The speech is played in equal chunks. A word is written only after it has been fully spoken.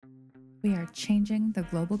We are changing the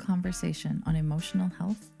global conversation on emotional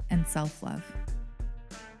health and self-love.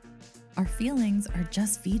 Our feelings are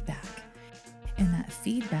just feedback, and that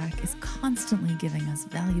feedback is constantly giving us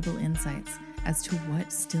valuable insights as to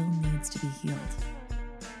what still needs to be healed.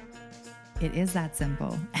 It is that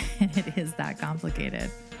simple, and it is that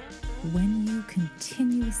complicated. When you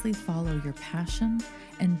continuously follow your passion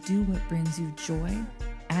and do what brings you joy,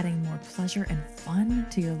 adding more pleasure and fun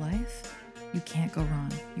to your life, you can't go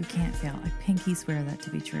wrong. You can't fail. I pinky swear that to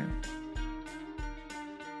be true.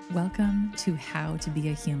 Welcome to How to Be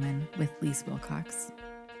a Human with Lise Wilcox.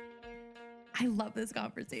 I love this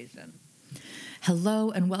conversation. Hello,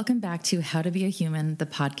 and welcome back to How to Be a Human, the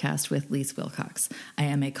podcast with Lise Wilcox. I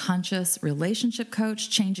am a conscious relationship coach,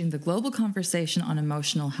 changing the global conversation on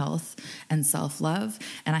emotional health and self-love.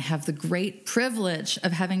 And I have the great privilege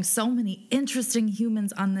of having so many interesting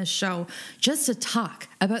humans on this show just to talk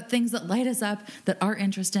about things that light us up, that are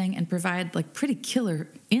interesting, and provide like pretty killer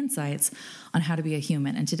insights on how to be a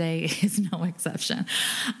human. And today is no exception.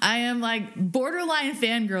 I am like borderline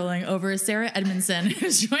fangirling over Sarah Edmondson,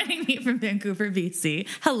 who's joining me from Vancouver, BC.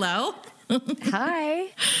 Hello. Hi.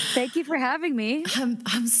 Thank you for having me.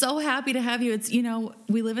 I'm so happy to have you. It's,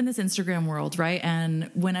 we live in this Instagram world, right? And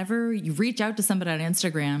whenever you reach out to somebody on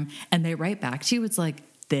Instagram and they write back to you, it's like,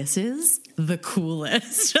 this is the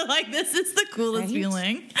coolest. Like, this is the coolest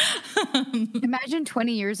feeling. Imagine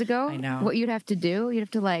 20 years ago, I know what you'd have to do. You'd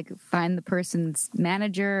have to find the person's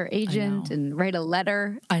manager, agent, and write a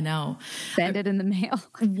letter. I know. Send it in the mail.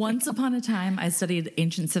 Once upon a time, I studied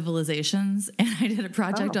ancient civilizations, and I did a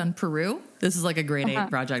project on Peru. This is like a grade 8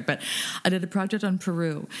 project, but I did a project on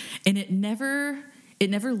Peru, and it never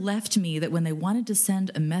left me that when they wanted to send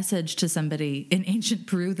a message to somebody in ancient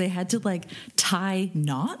Peru, they had to tie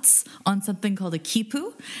knots on something called a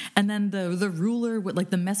quipu. And then the ruler would,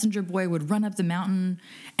 the messenger boy would run up the mountain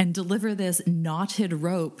and deliver this knotted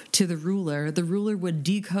rope to the ruler. The ruler would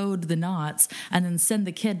decode the knots and then send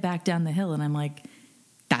the kid back down the hill. And I'm like,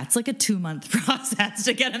 that's like a 2-month process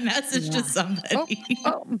to get a message to somebody.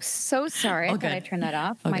 Oh, I'm so sorry. I thought I turned that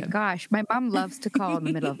off. My gosh. My mom loves to call in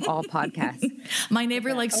the middle of all podcasts. My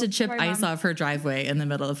neighbor likes to chip ice off her driveway in the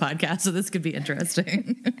middle of the podcast, so this could be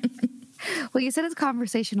interesting. Well, you said it's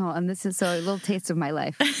conversational, and this is so a little taste of my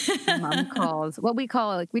life. My mom calls. What we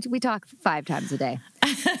call, we talk 5 times a day.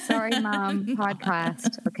 Sorry, Mom,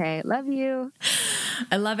 podcast. Okay, love you.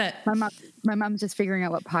 I love it. My mom's just figuring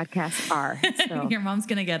out what podcasts are. So. Your mom's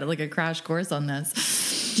going to get a crash course on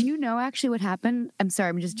this. Do you know actually what happened? I'm sorry,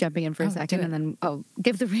 I'm just jumping in for a second, and then I'll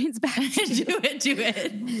give the reins back to you. Do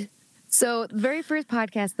it. So the very first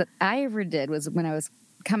podcast that I ever did was when I was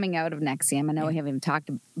coming out of NXIVM. I know we haven't even talked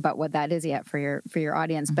about what that is yet for your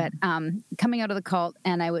audience, but coming out of the cult,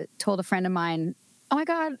 and I told a friend of mine, oh my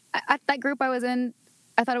God, that group I was in,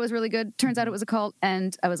 I thought it was really good. Turns out it was a cult,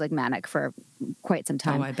 and I was manic for quite some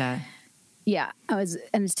time. Oh, I bet. Yeah, I was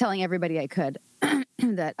telling everybody I could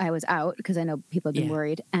that I was out because I know people have been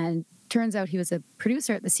worried. And turns out he was a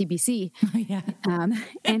producer at the CBC. Oh, yeah.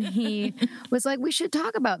 And he was like, we should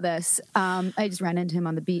talk about this. I just ran into him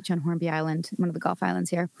on the beach on Hornby Island, one of the Gulf Islands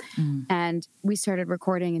here. And we started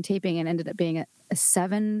recording and taping, and ended up being a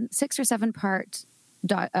 6 or 7 part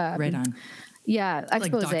right on. Yeah,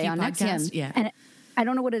 expose on NXIVM. Yeah. And I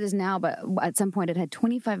don't know what it is now, but at some point it had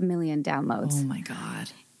 25 million downloads. Oh, my God.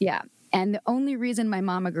 Yeah. And the only reason my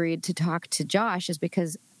mom agreed to talk to Josh is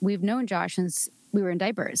because we've known Josh since we were in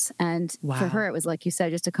diapers. And for her, it was like you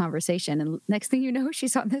said, just a conversation. And next thing you know,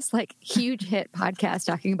 she's on this huge hit podcast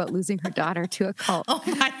talking about losing her daughter to a cult. Oh,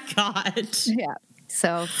 my God. Yeah.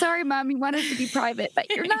 So, sorry, Mom, you wanted to be private, but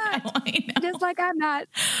you're not. I know. Just like I'm not.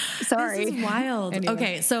 Sorry. This is wild. Anyway.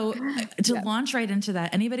 Okay, so to launch right into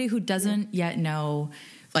that, anybody who doesn't yet know,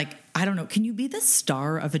 I don't know, can you be the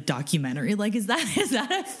star of a documentary? Is that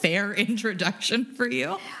a fair introduction for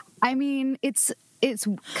you? I mean, it's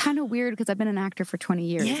kind of weird because I've been an actor for 20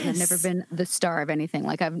 years and I've never been the star of anything.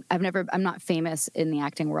 I'm not famous in the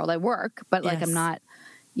acting world. I work, but I'm not,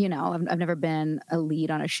 I've never been a lead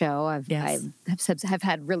on a show. I've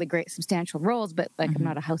had really great substantial roles, but I'm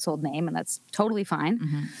not a household name, and that's totally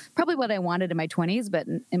fine. Probably what I wanted in my 20s, but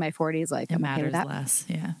in my 40s, it I'm matters okay with that. Less.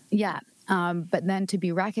 Yeah. Yeah. But then to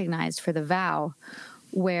be recognized for the vow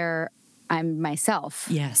where I'm myself.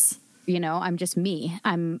 Yes. I'm just me.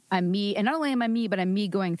 I'm me. And not only am I me, but I'm me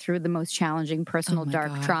going through the most challenging personal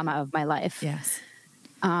dark trauma of my life. Yes.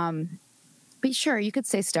 But sure, you could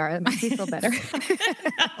say star. That makes me feel better.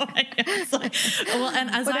 Well, and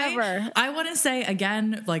as I want to say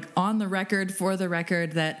again, like on the record, for the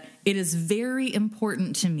record, that it is very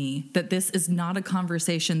important to me that this is not a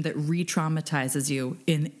conversation that re-traumatizes you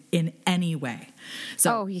in any way.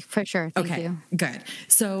 So, for sure. Thank you. Good.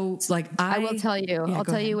 So, like, I will tell you. I'll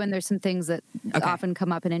tell you when there's some things that often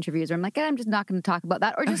come up in interviews where I'm like, I'm just not going to talk about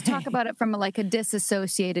that, or just talk about it from a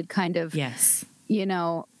disassociated kind of,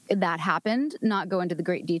 that happened, not go into the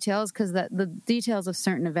great details, because the details of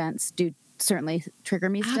certain events do certainly trigger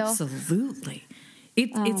me still. Absolutely.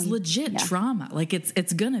 It's legit trauma. Like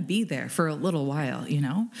it's going to be there for a little while,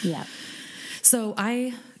 Yeah. So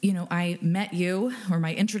I met you, or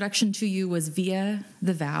my introduction to you was via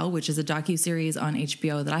The Vow, which is a docuseries on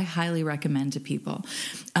HBO that I highly recommend to people,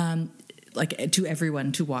 to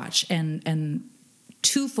everyone to watch. And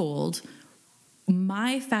twofold,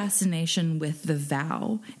 my fascination with The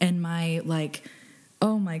Vow and my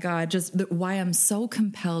oh my God, just why I'm so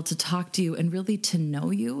compelled to talk to you and really to know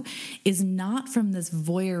you is not from this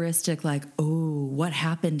voyeuristic, what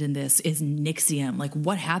happened in this is NXIVM,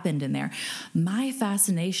 what happened in there. My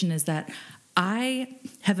fascination is that I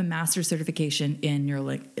have a master's certification in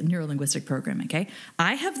neurolinguistic programming, okay?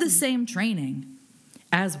 I have the same training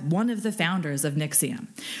as one of the founders of NXIVM.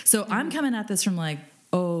 So I'm coming at this from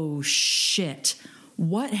oh shit,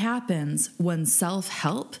 what happens when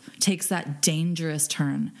self-help takes that dangerous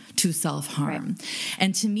turn to self-harm? Right.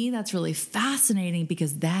 And to me, that's really fascinating,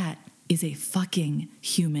 because that is a fucking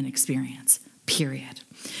human experience, period.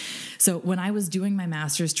 So when I was doing my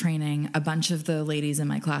master's training, a bunch of the ladies in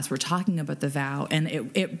my class were talking about The Vow, and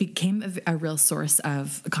it became a real source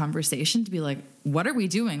of conversation to be like, what are we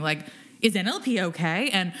doing? Is NLP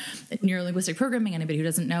okay? And neurolinguistic programming, anybody who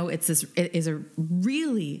doesn't know, it is a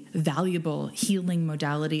really valuable healing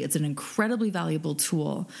modality. It's an incredibly valuable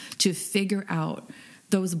tool to figure out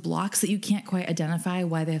those blocks that you can't quite identify,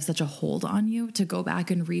 why they have such a hold on you, to go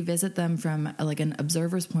back and revisit them from an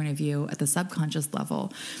observer's point of view at the subconscious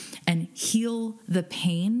level and heal the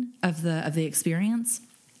pain of the experience,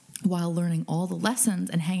 while learning all the lessons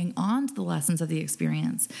and hanging on to the lessons of the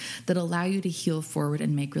experience that allow you to heal forward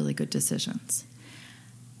and make really good decisions.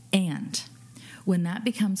 And when that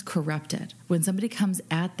becomes corrupted, when somebody comes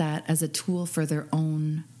at that as a tool for their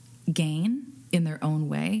own gain in their own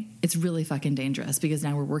way, it's really fucking dangerous, because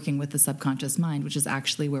now we're working with the subconscious mind, which is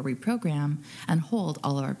actually where we program and hold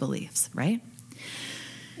all of our beliefs, right?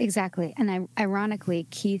 Exactly. And ironically,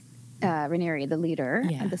 Keith Raniere, the leader,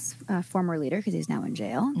 this former leader, because he's now in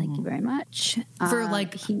jail. Thank you very much. For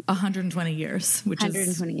 120 years, which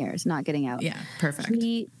 120 years, not getting out. Yeah, perfect.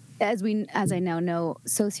 He, as I now know,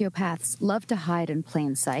 sociopaths love to hide in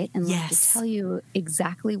plain sight and love to tell you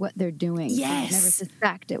exactly what they're doing. Yes. So you never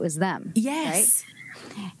suspect it was them. Yes.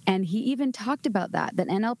 Right? And he even talked about that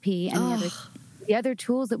NLP and the other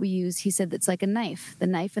tools that we use, he said that's like a knife. The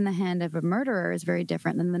knife in the hand of a murderer is very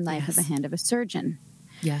different than the knife in the hand of a surgeon.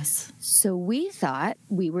 Yes. So we thought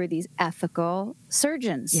we were these ethical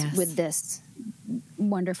surgeons with this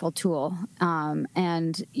wonderful tool.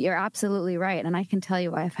 And you're absolutely right. And I can tell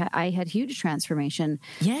you, I had huge transformation.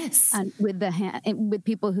 Yes. With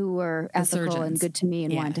people who were ethical and good to me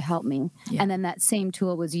and wanted to help me. Yeah. And then that same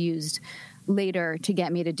tool was used later to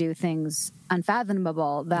get me to do things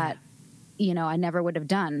unfathomable that, I never would have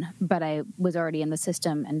done, but I was already in the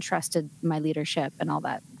system and trusted my leadership and all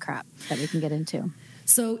that crap that we can get into.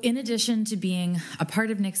 So in addition to being a part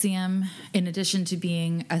of NXIVM, in addition to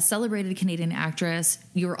being a celebrated Canadian actress,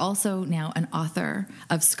 you're also now an author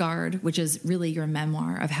of Scarred, which is really your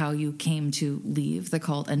memoir of how you came to leave the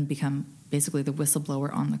cult and become basically the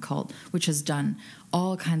whistleblower on the cult, which has done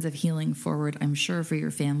all kinds of healing forward, I'm sure, for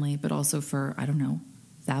your family, but also for,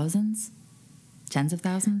 thousands, tens of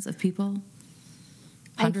thousands of people.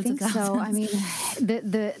 Hundreds of thousands. So. I mean,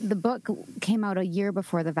 the book came out a year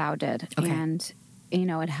before The Vow did. Okay. And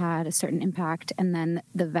it had a certain impact. And then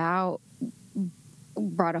The Vow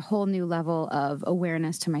brought a whole new level of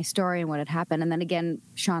awareness to my story and what had happened. And then again,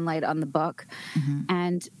 shone light on the book. Mm-hmm.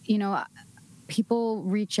 And, people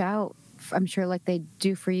reach out, I'm sure like they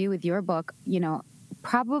do for you with your book,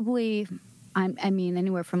 probably,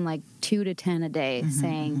 anywhere from 2 to 10 a day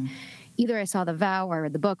saying, either I saw The Vow or I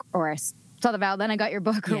read the book, or I saw The Vow, then I got your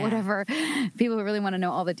book or whatever. People who really want to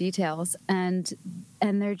know all the details. And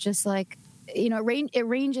they're just it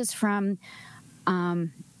ranges from,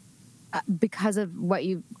 because of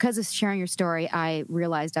sharing your story, I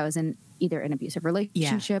realized I was in either an abusive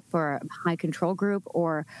relationship or a high control group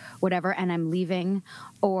or whatever, and I'm leaving,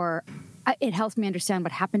 or it helps me understand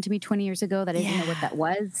what happened to me 20 years ago that I didn't know what that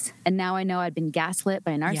was. And now I know I'd been gaslit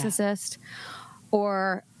by a narcissist,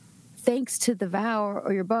 or thanks to the vow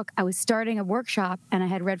or your book, I was starting a workshop and I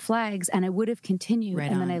had red flags and I would have continued.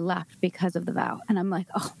 Right, and then I left because of the vow. And I'm like,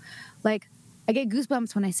 oh, like I get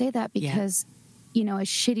goosebumps when I say that because, you know, as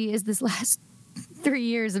shitty as this last 3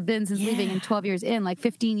 years have been since leaving and 12 years in, like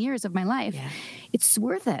 15 years of my life, it's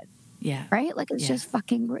worth it. Yeah. Right? Like it's just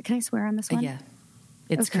fucking, can I swear on this one? Yeah.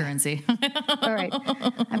 It's currency. All right.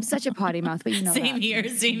 I'm such a potty mouth, but you know Same here.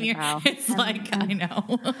 It's I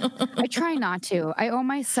know. I try not to. I owe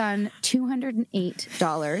my son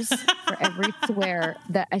 $208 for every swear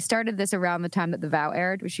that I started this around the time that the vow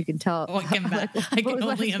aired, which you can tell. Oh, I can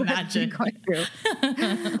only imagine.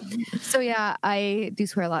 So yeah, I do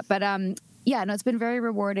swear a lot. But yeah, no, it's been very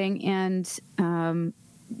rewarding. And,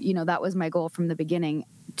 you know, that was my goal from the beginning,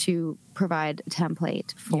 to provide a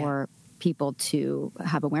template for people to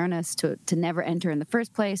have awareness, to never enter in the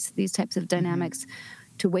first place, these types of dynamics,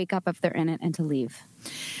 to wake up if they're in it and to leave.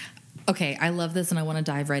 Okay, I love this and I want to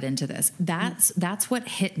dive right into this. That's what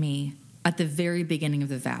hit me at the very beginning of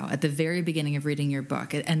the vow, at the very beginning of reading your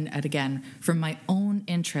book. And again, from my own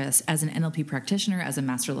interest as an NLP practitioner, as a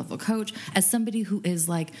master level coach, as somebody who is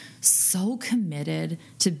like so committed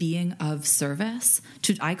to being of service,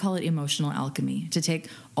 to, I call it emotional alchemy, to take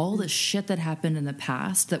all the shit that happened in the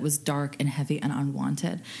past that was dark and heavy and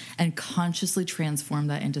unwanted and consciously transform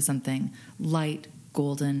that into something light,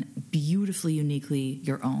 golden, beautifully, uniquely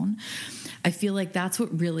your own. I feel like that's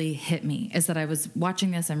what really hit me, is that I was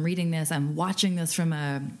watching this, I'm reading this, I'm watching this from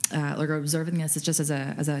observing this just as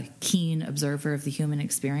a keen observer of the human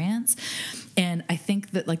experience. And I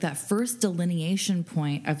think that like that first delineation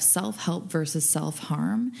point of self-help versus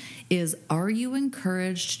self-harm is, are you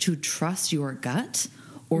encouraged to trust your gut?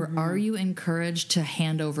 Or are you encouraged to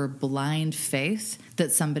hand over blind faith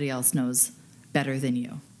that somebody else knows better than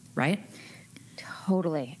you, right?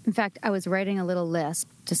 Totally. In fact, I was writing a little list,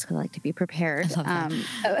 just because I like to be prepared,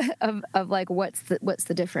 of like what's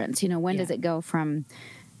the difference? You know, when does it go from?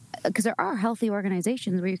 Because there are healthy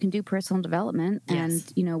organizations where you can do personal development and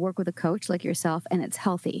you know, work with a coach like yourself, and it's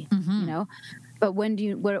healthy. You know, but when do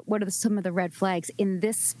you? What are some of the red flags in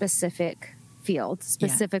this specific field,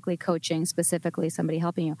 specifically coaching, specifically somebody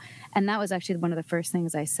helping you? And that was actually one of the first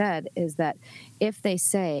things I said, is that if they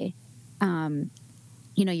say, you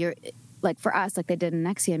know, you're. Like for us, like they did in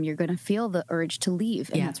NXIVM, you're going to feel the urge to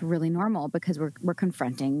leave. And that's really normal, because we're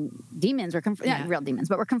confronting demons. Not real demons,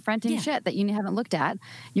 but we're confronting shit that you haven't looked at.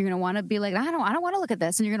 You're going to want to be like, I don't want to look at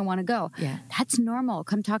this. And you're going to want to go. Yeah. That's normal.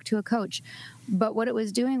 Come talk to a coach. But what it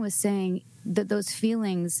was doing was saying that those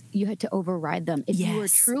feelings, you had to override them if you were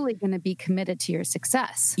truly going to be committed to your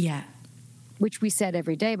success. Yeah. Which we said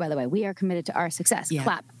every day, by the way. We are committed to our success. Yeah.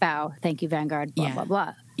 Clap, bow, thank you, Vanguard, blah, blah,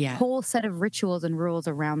 blah. Yeah. Whole set of rituals and rules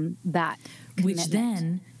around that commitment. Which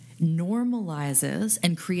then normalizes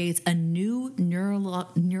and creates a new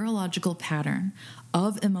neurological pattern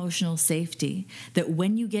of emotional safety, that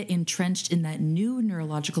when you get entrenched in that new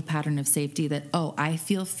neurological pattern of safety, that, oh, I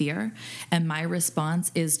feel fear, and my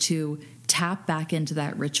response is to tap back into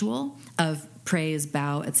that ritual of praise,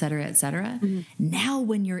 bow, et cetera, et cetera. Now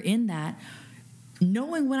when you're in that,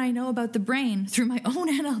 knowing what I know about the brain through my own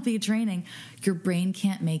NLP training, your brain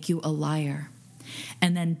can't make you a liar.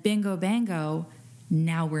 And then bingo, bango,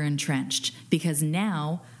 now we're entrenched, because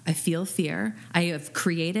now I feel fear. I have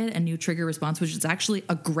created a new trigger response, which is actually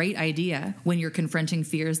a great idea when you're confronting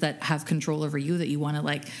fears that have control over you, that you want to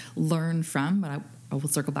like learn from. But I will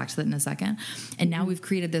circle back to that in a second. And now we've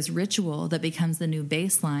created this ritual that becomes the new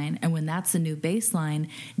baseline. And when that's the new baseline,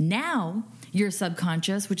 now your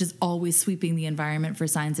subconscious, which is always sweeping the environment for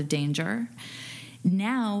signs of danger,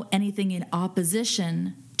 now anything in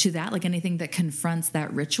opposition to that, like anything that confronts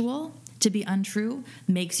that ritual to be untrue,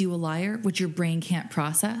 makes you a liar, which your brain can't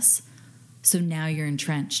process. So now you're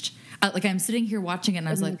entrenched. Like I'm sitting here watching it and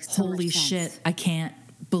I was like, holy shit, I can't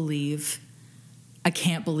believe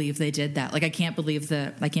they did that. Like,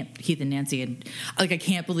 Keith and Nancy, and like, I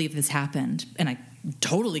can't believe this happened. And I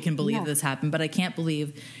totally can believe this happened, but I can't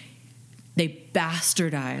believe they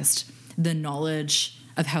bastardized the knowledge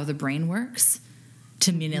of how the brain works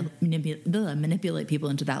to manipulate people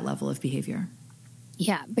into that level of behavior.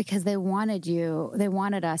 Yeah, because they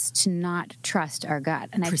wanted us to not trust our gut.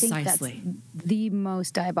 And Precisely. I think that's the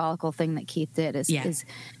most diabolical thing that Keith did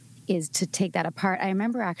is to take that apart. I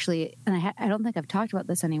remember actually, and I don't think I've talked about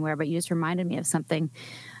this anywhere, but you just reminded me of something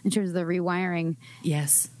in terms of the rewiring.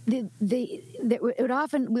 Yes. We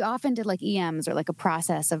often did like EMs, or like a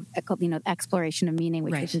process of, you know, exploration of meaning,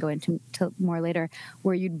 which we can go into more later,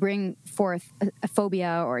 where you'd bring forth a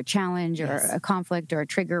phobia or a challenge or a conflict or a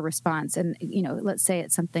trigger response. And, you know, let's say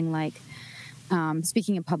it's something like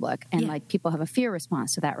speaking in public, and like people have a fear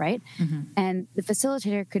response to that, right? And the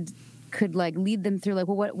facilitator could could like lead them through like,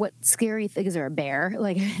 well, what scary thing, is there a bear?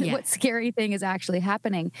 Like what scary thing is actually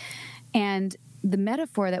happening? And the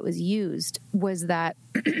metaphor that was used was that,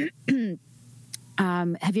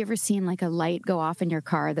 have you ever seen like a light go off in your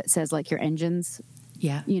car that says like your engine's,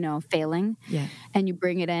 failing? Yeah. And you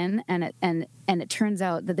bring it in and it turns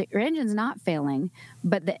out that your engine's not failing,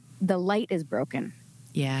 but the light is broken.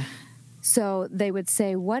 Yeah. So they would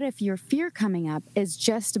say, what if your fear coming up is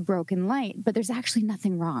just a broken light, but there's actually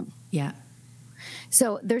nothing wrong? Yeah.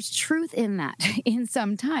 So there's truth in that in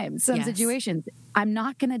some situations. I'm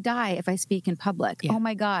not going to die if I speak in public. Yeah. Oh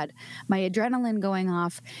my God, my adrenaline going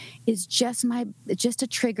off is just a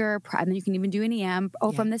trigger. And you can even do an EM.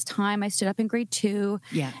 From this time I stood up in grade 2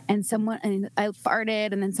 and I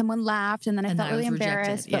farted and then someone laughed and then I felt really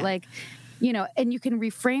embarrassed. But like, and you can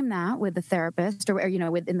reframe that with the therapist or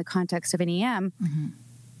within the context of an EM. Mm-hmm.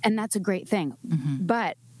 And that's a great thing. Mm-hmm.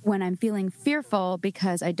 But when I'm feeling fearful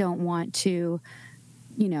because I don't want to,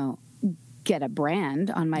 get a brand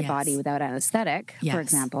on my body without anesthetic, for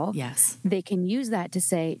example, they can use that to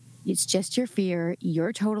say, it's just your fear.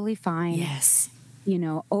 You're totally fine. Yes.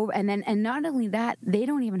 And not only that, they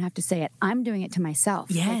don't even have to say it. I'm doing it to myself.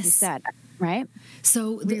 Yes. Like you said, right?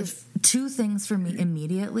 So there's two things for me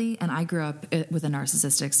immediately. And I grew up with a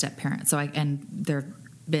narcissistic step parent. There have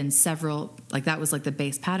been several, like that was like the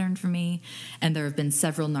base pattern for me. And there have been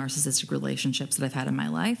several narcissistic relationships that I've had in my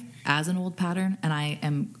life as an old pattern. And I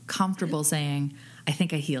am comfortable saying, I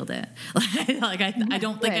think I healed it. I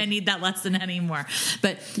don't think I need that lesson anymore.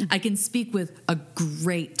 But I can speak with a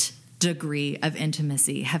great degree of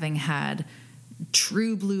intimacy, having had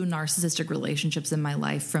true blue narcissistic relationships in my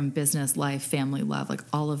life, from business life, family love, like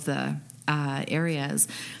all of the areas.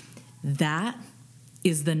 That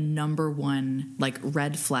is the number one like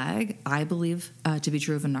red flag, I believe, to be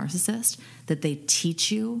true of a narcissist, that they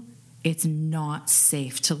teach you it's not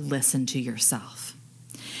safe to listen to yourself.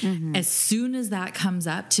 Mm-hmm. As soon as that comes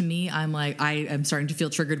up to me, I'm like, I am starting to feel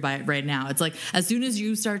triggered by it right now. It's like, as soon as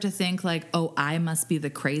you start to think like, oh, I must be the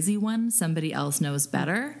crazy one, somebody else knows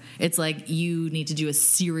better. It's like, you need to do a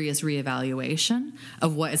serious reevaluation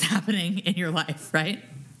of what is happening in your life. Right.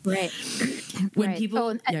 Right. When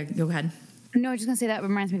people, go ahead. No, I was just going to say that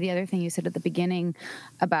reminds me of the other thing you said at the beginning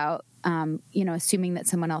about, assuming that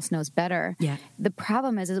someone else knows better. Yeah. The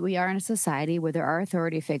problem is that we are in a society where there are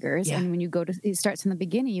authority figures. Yeah. And when you go to, it starts from the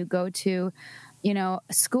beginning, you go to,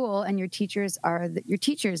 school and your teachers are your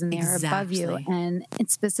teachers and they are above you. And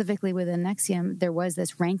specifically within NXIVM, there was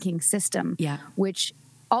this ranking system, which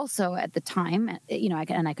also at the time,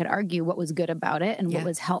 I could argue what was good about it and what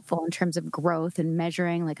was helpful in terms of growth and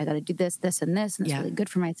measuring, like I got to do this, this, and this, and it's really good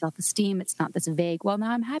for my self-esteem. It's not this vague, well,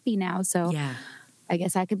 now I'm happy now, so I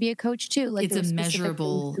guess I could be a coach too. Like it's a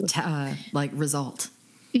measurable result.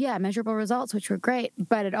 Yeah, measurable results, which were great,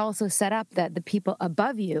 but it also set up that the people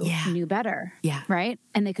above you knew better, right?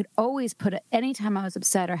 And they could always put it, anytime I was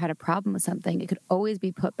upset or had a problem with something, it could always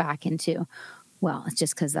be put back into, well, it's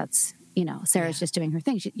just because that's, Sarah's just doing her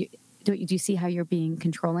thing. Do you see how you're being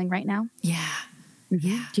controlling right now? Yeah. Mm-hmm.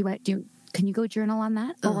 Yeah. Can you go journal on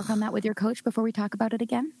that or work on that with your coach before we talk about it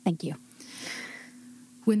again? Thank you.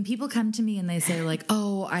 When people come to me and they say like,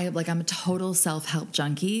 oh, I'm a total self-help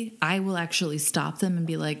junkie, I will actually stop them and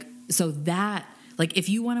be like, so that, like, if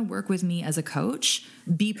you want to work with me as a coach,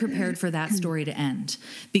 be prepared for that story to end.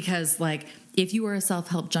 Because like, if you are a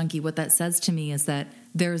self-help junkie, what that says to me is that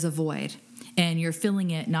there's a void. And you're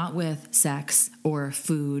filling it not with sex or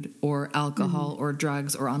food or alcohol or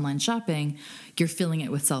drugs or online shopping. You're filling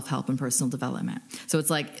it with self-help and personal development. So it's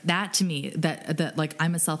like that to me, that like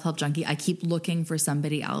I'm a self-help junkie. I keep looking for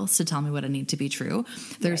somebody else to tell me what I need to be true.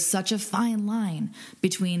 There's such a fine line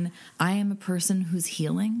between I am a person who's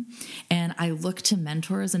healing and I look to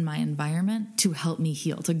mentors in my environment to help me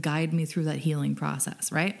heal, to guide me through that healing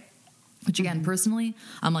process, right? Which again, personally,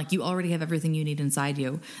 I'm like, you already have everything you need inside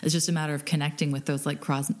you. It's just a matter of connecting with those like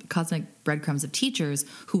cosmic breadcrumbs of teachers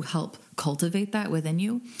who help cultivate that within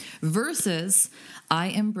you, versus I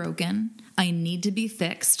am broken. I need to be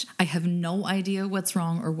fixed. I have no idea what's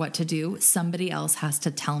wrong or what to do. Somebody else has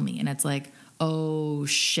to tell me. And it's like, oh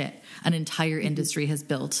shit, an entire industry has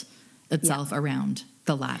built itself around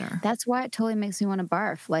the latter. That's why it totally makes me want to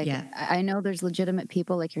barf. Like, I know there's legitimate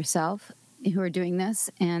people like yourself who are doing this,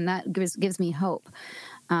 and that gives me hope.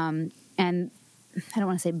 And I don't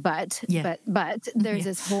want to say but there's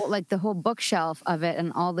this whole, like the whole bookshelf of it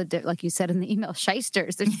and all the, like you said in the email,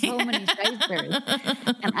 shysters. There's so many shysters.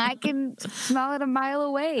 And I can smell it a mile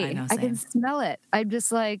away. I can smell it. I'm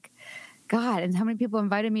just like, God, and how many people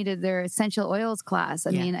invited me to their essential oils class? I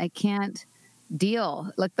mean, I can't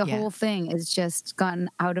deal. Like the whole thing is just gotten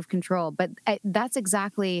out of control. But that's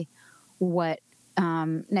exactly what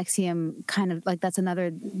NXIVM kind of, like, that's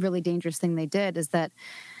another really dangerous thing they did, is that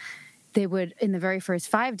they would, in the very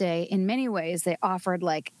first 5-day, in many ways, they offered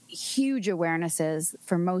like huge awarenesses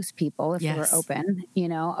for most people if they were open,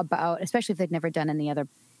 about, especially if they'd never done any other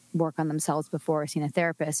work on themselves before or seen a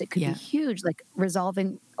therapist. It could be huge, like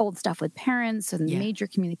resolving old stuff with parents and major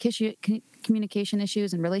communication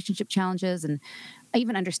issues and relationship challenges, and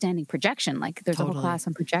even understanding projection. Like there's a whole class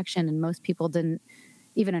on projection, and most people didn't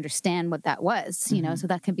even understand what that was, so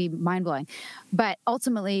that can be mind-blowing. But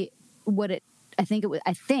ultimately, I think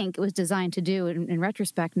it was designed to do, in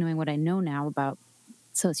retrospect, knowing what I know now about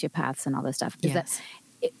sociopaths and all this stuff, is that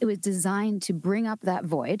it was designed to bring up that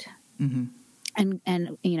void. Mm-hmm.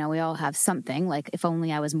 And we all have something, like, if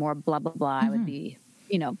only I was more blah, blah, blah, I would be,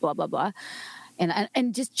 blah, blah, blah.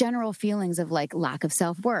 And just general feelings of like lack of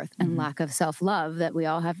self-worth and lack of self-love that we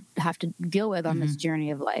all have to deal with on this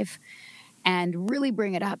journey of life, and really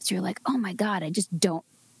bring it up. So you're like, oh my God, I just don't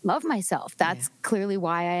love myself. That's clearly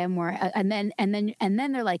why I am where, and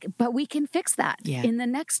then they're like, but we can fix that in the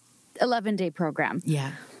next 11-day program.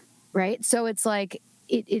 Yeah. Right. So it's like,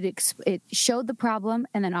 it showed the problem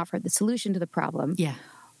and then offered the solution to the problem. Yeah.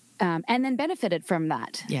 And then benefited from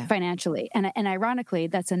that financially. And ironically,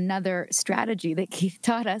 that's another strategy that Keith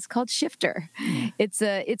taught us called Shifter. Mm.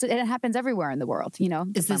 It happens everywhere in the world.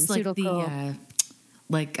 Is this like the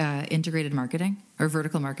integrated marketing or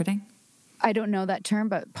vertical marketing? I don't know that term,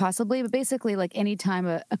 but possibly. But basically, like, anytime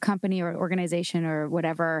a company or organization or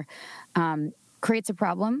whatever creates a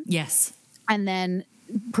problem, and then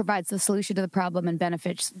provides the solution to the problem and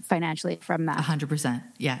benefits financially from that. 100%.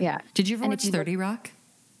 Yeah. Did you ever watch 30 Rock?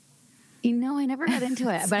 I never got into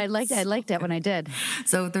it, but I liked it when I did.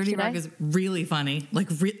 So 30 Rock is really funny. Like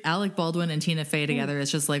Alec Baldwin and Tina Fey together.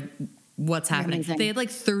 It's just like, what's happening? Amazing. They had like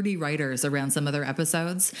 30 writers around some of their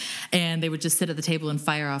episodes, and they would just sit at the table and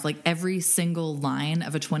fire off like every single line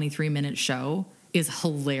of a 23-minute show is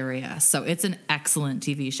hilarious. So it's an excellent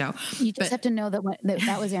TV show. You just have to know that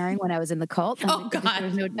that was airing when I was in the cult. Oh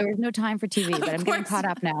God, there was no time for TV, but I'm getting caught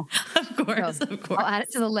up now. Of course. I'll add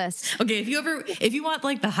it to the list. Okay, if you want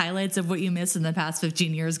like the highlights of what you missed in the past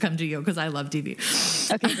 15 years, come to you, because I love TV.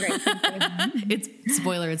 Okay, great. Thank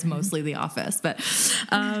you. It's mostly The Office, but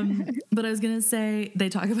I was gonna say they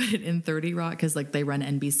talk about it in 30 Rock because like they run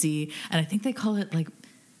NBC, and I think they call it like,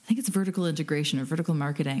 I think it's vertical integration or vertical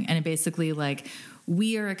marketing. And it basically like,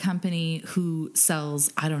 we are a company who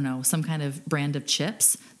sells, I don't know, some kind of brand of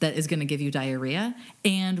chips that is going to give you diarrhea.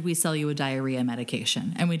 And we sell you a diarrhea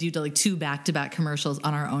medication. And we do like 2 back-to-back commercials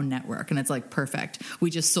on our own network. And it's like, perfect. We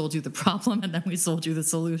just sold you the problem, and then we sold you the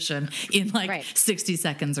solution in like 60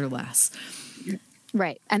 seconds or less.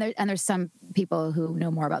 Right. And there's some people who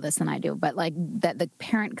know more about this than I do, but like that the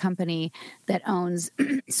parent company that owns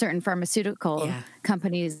certain pharmaceutical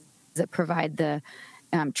companies that provide the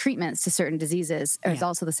treatments to certain diseases is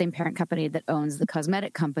also the same parent company that owns the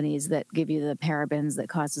cosmetic companies that give you the parabens that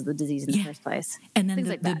causes the disease in the first place. And then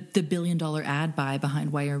the $1 billion ad buy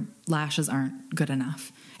behind why your lashes aren't good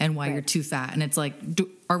enough and why you're too fat. And it's like,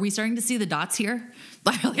 are we starting to see the dots here?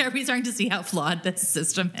 Are we starting to see how flawed this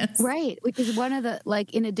system is? Right. Which is one of the,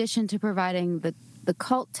 like, in addition to providing the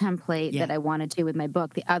cult template that I wanted to with my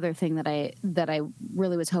book, the other thing that I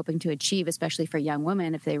really was hoping to achieve, especially for young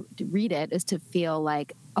women, if they read it, is to feel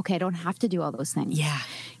like, okay, I don't have to do all those things. Yeah.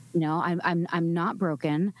 I'm not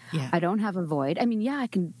broken. Yeah. I don't have a void. I mean, I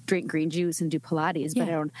can drink green juice and do Pilates, but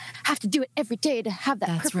I don't have to do it every day to have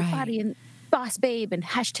that perfect body and boss babe and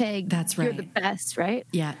hashtag you're the best, right?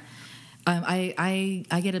 Yeah.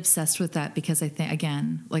 I get obsessed with that because I think,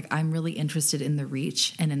 again, like I'm really interested in the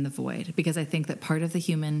reach and in the void, because I think that part of the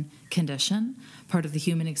human condition, part of the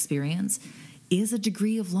human experience is a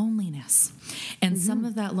degree of loneliness. And some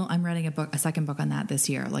of that, I'm writing a second book on that this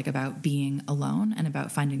year, like about being alone and about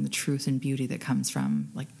finding the truth and beauty that comes from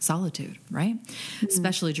like solitude, right?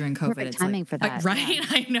 Especially during COVID. Perfect timing for that. Right? Yeah.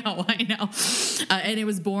 I know. And it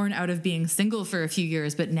was born out of being single for a few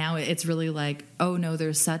years, but now it's really like, oh no,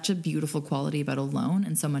 there's such a beautiful quality about alone.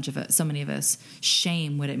 And so many of us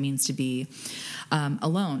shame what it means to be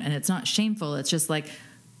alone. And it's not shameful. It's just like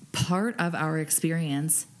part of our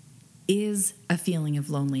experience is a feeling of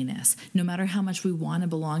loneliness. No matter how much we want to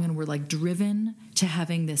belong, and we're like driven to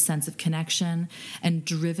having this sense of connection and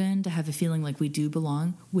driven to have a feeling like we do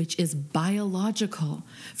belong, which is biological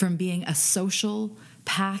from being a social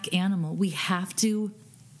pack animal. We have to,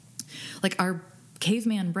 like, our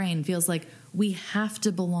caveman brain feels like we have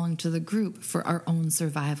to belong to the group for our own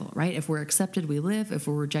survival, right? If we're accepted, we live. If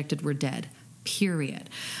we're rejected, we're dead, period.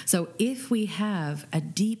 So if we have a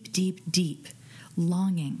deep, deep, deep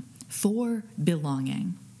longing for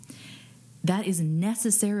belonging, that is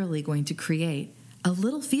necessarily going to create a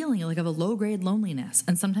little feeling like of a low-grade loneliness.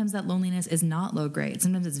 And sometimes that loneliness is not low-grade.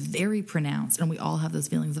 Sometimes it's very pronounced, and we all have those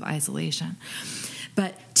feelings of isolation.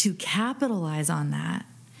 But to capitalize on that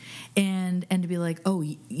and to be like, oh,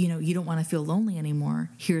 you don't want to feel lonely anymore,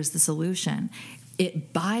 here's the solution.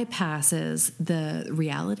 It bypasses the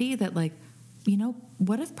reality that, like,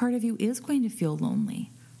 what if part of you is going to feel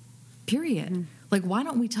lonely? Period. Mm-hmm. Like, why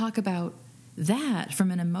don't we talk about that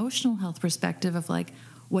from an emotional health perspective of, like,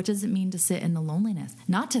 what does it mean to sit in the loneliness?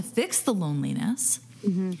 Not to fix the loneliness,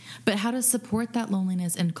 mm-hmm. but how to support that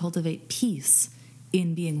loneliness and cultivate peace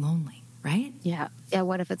in being lonely, right? Yeah. Yeah.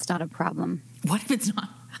 What if it's not a problem? What if it's not?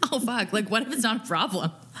 Oh, fuck. Like, what if it's not a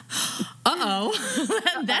problem?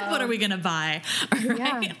 Uh-oh. Then what are we going to buy? Right?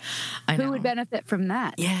 Yeah. I know. Who would benefit from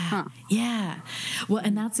that? Yeah. Huh. Yeah. Well,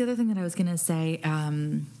 and that's the other thing that I was going to say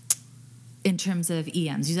in terms of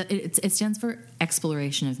EMs. It stands for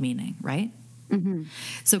exploration of meaning, right? Mm-hmm.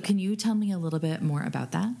 So can you tell me a little bit more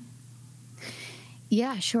about that?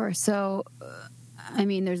 Yeah, sure. So, I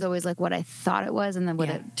mean, there's always like what I thought it was and then what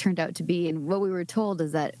it turned out to be. And what we were told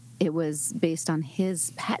is that it was based on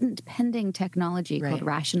his patent pending technology called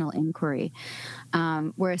rational inquiry,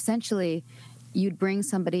 where essentially you'd bring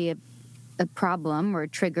somebody a problem or a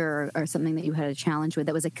trigger or something that you had a challenge with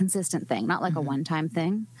that was a consistent thing, not like mm-hmm. a one-time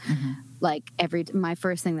thing. Mm-hmm. Like my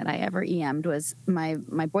first thing that I ever EM'd was my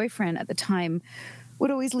boyfriend at the time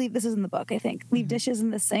would always leave, this is in the book, I think, leave mm-hmm. dishes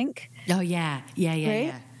in the sink. Oh, yeah. Yeah. Right?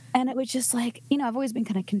 Yeah. And it was just like, I've always been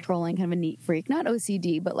kind of controlling, kind of a neat freak, not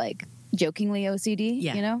OCD, but like jokingly OCD,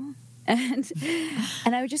 And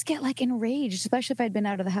I would just get like enraged, especially if I'd been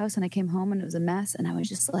out of the house and I came home and it was a mess. And I was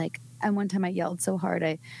just like, and one time I yelled so hard,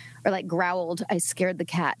 or growled, I scared the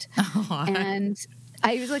cat. Oh. And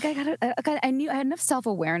I was like, I knew I had enough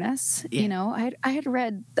self-awareness. Yeah. I had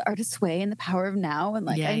read The Artist's Way and The Power of Now. And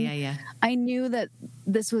I knew that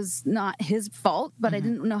this was not his fault, but mm-hmm. I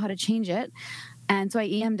didn't know how to change it. And so I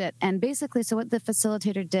EM'd it. And basically, so what the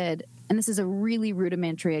facilitator did, and this is a really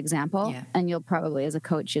rudimentary example, and you'll probably, as a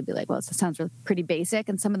coach, you'll be like, well, it sounds pretty basic.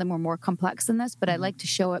 And some of them were more complex than this, but mm-hmm. I like to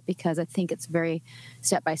show it because I think it's very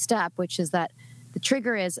step-by-step, which is that the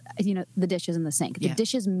trigger is, the dishes in the sink. The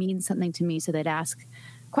dishes mean something to me, so they'd ask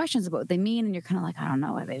questions about what they mean, and you're kind of like, I don't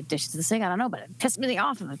know, they dishes in the sink, I don't know, but it pissed me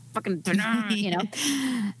off, and fucking,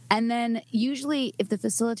 And then usually, if the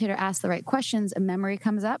facilitator asks the right questions, a memory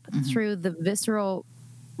comes up mm-hmm. through the visceral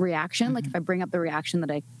reaction. Mm-hmm. Like if I bring up the reaction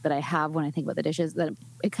that I have when I think about the dishes, that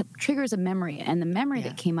it triggers a memory. And the memory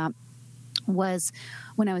that came up was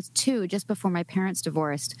when I was 2, just before my parents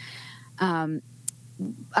divorced,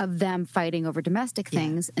 of them fighting over domestic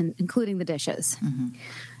things, and including the dishes. Mm-hmm.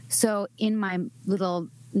 So in my little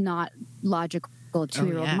not logical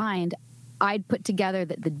 2-year-old mind, I'd put together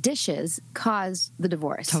that the dishes caused the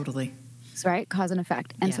divorce. Totally. Right? Cause and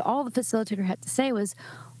effect. And so all the facilitator had to say was,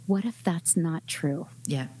 what if that's not true?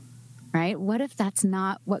 Yeah. Right? What if that's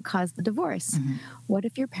not what caused the divorce? Mm-hmm. What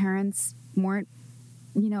if your parents weren't,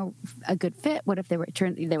 a good fit? What if they were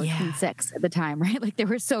 26 at the time, right? Like they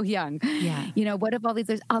were so young. Yeah. What if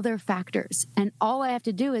there's other factors? And all I have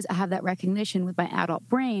to do is have that recognition with my adult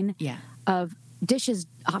brain of dishes.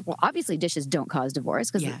 Well, obviously dishes don't cause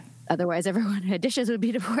divorce because otherwise everyone who had dishes would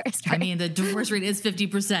be divorced. Right? I mean, the divorce rate is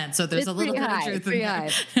 50%, so there's a little bit of truth in there.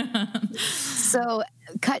 So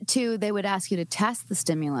cut to, they would ask you to test the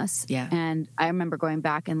stimulus. Yeah. And I remember going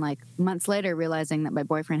back and like months later realizing that my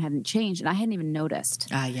boyfriend hadn't changed and I hadn't even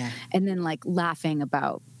noticed. And then like laughing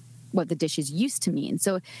about what the dishes used to mean.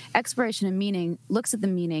 So exploration of meaning looks at the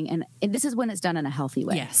meaning, and this is when it's done in a healthy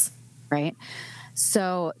way. Yes. Right?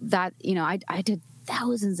 So that, I did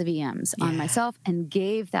thousands of EMs on myself and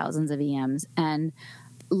gave thousands of EMs and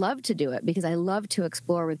loved to do it because I love to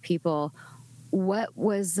explore with people what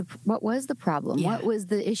was the problem? Yeah. What was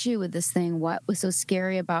the issue with this thing? What was so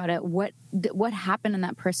scary about it? What happened in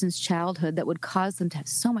that person's childhood that would cause them to have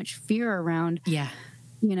so much fear around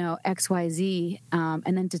XYZ,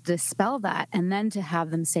 and then to dispel that, and then to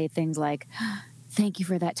have them say things like, thank you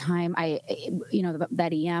for that time. That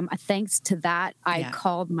EM, thanks to that, I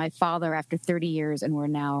called my father after 30 years and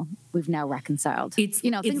we've now reconciled. It's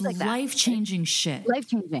things like that. Life-changing shit.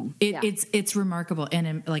 Life-changing. It's remarkable.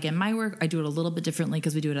 And in my work, I do it a little bit differently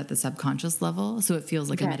because we do it at the subconscious level. So it feels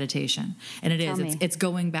like a meditation. And it's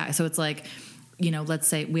going back. So it's like, let's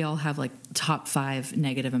say we all have like top 5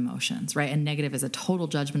 negative emotions, right? And negative is a total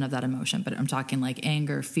judgment of that emotion. But I'm talking like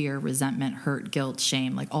anger, fear, resentment, hurt, guilt,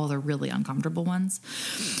 shame, like all the really uncomfortable ones.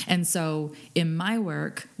 And so in my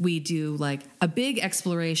work, we do like a big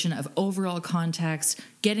exploration of overall context,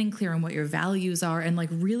 getting clear on what your values are, and like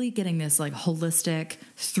really getting this like holistic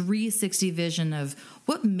 360 vision of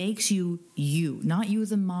what makes you you, not you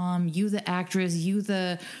the mom, you the actress, you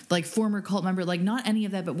the like former cult member, like not any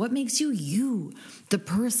of that, but what makes you you, the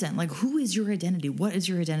person, like who is your identity? What is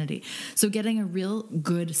your identity? So getting a real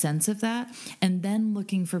good sense of that, and then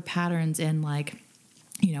looking for patterns in like,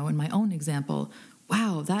 you know, in my own example,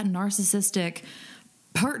 wow, that narcissistic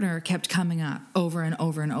partner kept coming up over and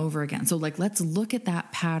over and over again. So like, let's look at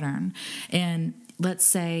that pattern. And let's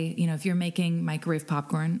say, you know, if you're making microwave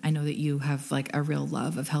popcorn, I know that you have like a real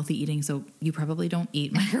love of healthy eating, so you probably don't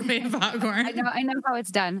eat microwave popcorn. I know how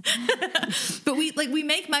it's done. But we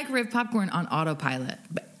make microwave popcorn on autopilot,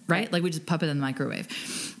 right? Like we just pop it in the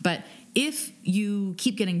microwave. But if you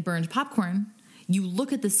keep getting burned popcorn, you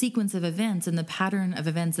look at the sequence of events and the pattern of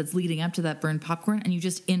events that's leading up to that burned popcorn, and you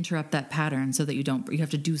just interrupt that pattern so that you have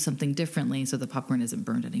to do something differently so the popcorn isn't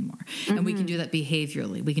burned anymore. Mm-hmm. And we can do that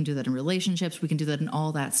behaviorally. We can do that in relationships. We can do that in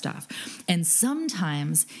all that stuff. And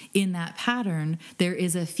sometimes in that pattern, there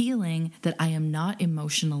is a feeling that I am not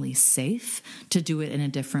emotionally safe to do it in a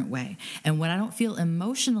different way. And when I don't feel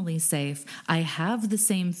emotionally safe, I have the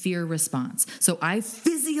same fear response. So I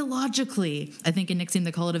physiologically, I think in Nixon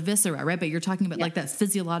they call it a viscera, right? But you're talking about like that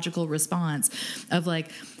physiological response of like,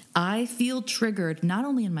 I feel triggered not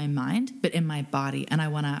only in my mind, but in my body. And I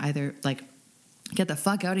want to either like get the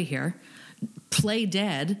fuck out of here, play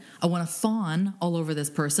dead. I want to fawn all over this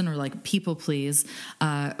person, or like people please,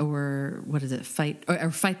 or what is it? Fight or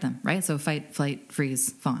fight them, right? So fight, flight, freeze,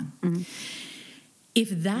 fawn. Mm-hmm. If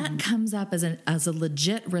that comes up as a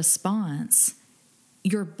legit response,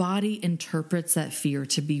 your body interprets that fear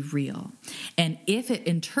to be real. And if it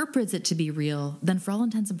interprets it to be real, then for all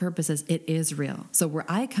intents and purposes, it is real. So where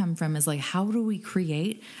I come from is like, how do we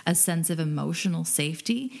create a sense of emotional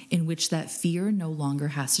safety in which that fear no longer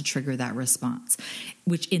has to trigger that response?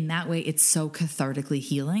 Which in that way, it's so cathartically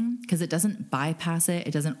healing because it doesn't bypass it.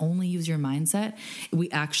 It doesn't only use your mindset. We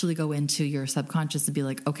actually go into your subconscious and be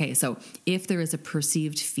like, okay, so if there is a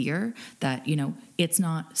perceived fear that, you know, it's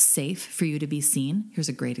not safe for you to be seen. Here's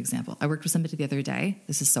a great example. I worked with somebody the other day.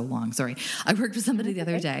 This is so long. Sorry. I worked with somebody the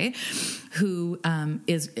other day who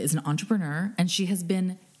is an entrepreneur, and she has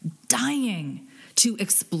been dying to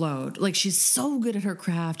explode. Like, she's so good at her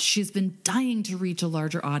craft. She's been dying to reach a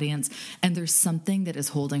larger audience, and there's something that is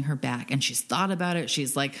holding her back. And she's thought about it.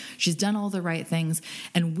 She's done all the right things.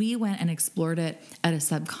 And we went and explored it at a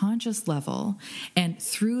subconscious level. And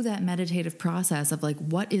through that meditative process of like,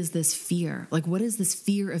 what is this fear? Like, what is this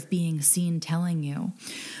fear of being seen telling you?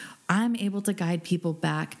 I'm able to guide people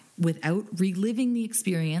back without reliving the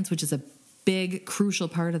experience, which is a big, crucial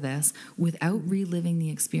part of this, without reliving the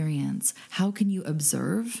experience. How can you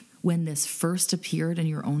observe when this first appeared in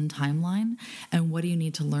your own timeline? And what do you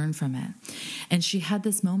need to learn from it? And she had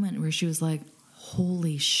this moment where she was like,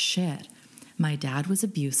 holy shit, my dad was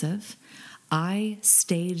abusive. I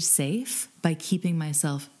stayed safe by keeping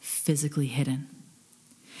myself physically hidden.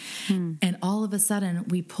 And all of a sudden,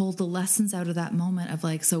 we pulled the lessons out of that moment of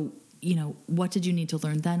like, so, you know, what did you need to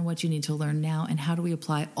learn then? What do you need to learn now? And how do we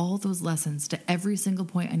apply all those lessons to every single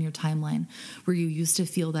point on your timeline where you used to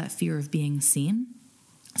feel that fear of being seen,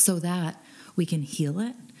 so that we can heal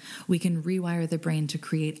it? We can rewire the brain to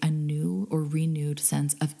create a new or renewed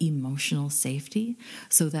sense of emotional safety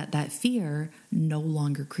so that that fear no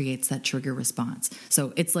longer creates that trigger response.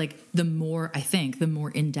 So it's like the more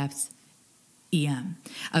in-depth EM,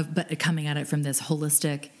 but coming at it from this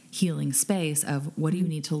holistic healing space of what do you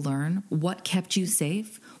need to learn? What kept you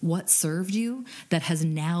safe? What served you that has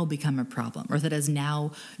now become a problem, or that is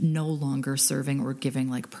now no longer serving or giving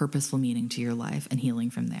like purposeful meaning to your life, and healing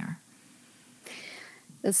from there.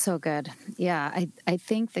 That's so good. Yeah. I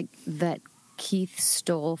think that Keith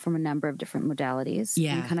stole from a number of different modalities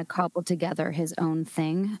and kind of cobbled together his own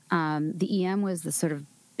thing. The EM was the sort of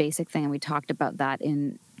basic thing, and we talked about that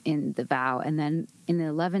in the vow. And then in the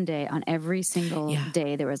 11-day, on every single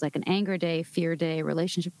day, there was like an anger day, fear day,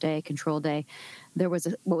 relationship day, control day. There was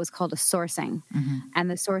what was called a sourcing. Mm-hmm. And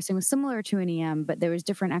the sourcing was similar to an EM, but there was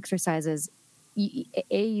different exercises,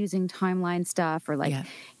 using timeline stuff, or like,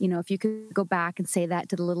 you know, if you could go back and say that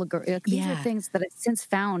to the little girl. Like, these are things that I've since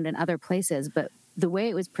found in other places, but the way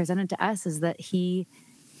it was presented to us is that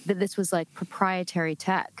this was like proprietary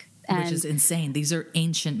tech. Which is insane. These are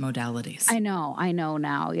ancient modalities. I know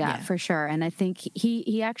now. Yeah, for sure. And I think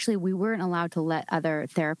he actually, we weren't allowed to let other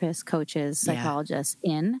therapists, coaches, psychologists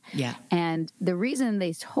in. Yeah. And the reason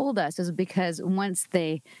they told us is because once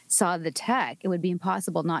they saw the tech, it would be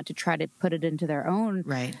impossible not to try to put it into their own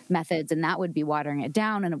methods. And that would be watering it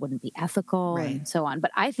down, and it wouldn't be ethical and so on.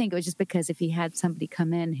 But I think it was just because if he had somebody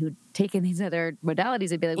come in who'd taken these other modalities,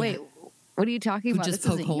 they'd be like, wait, what are you talking about? Just this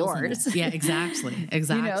poke isn't holes yours. in it. Yeah, exactly.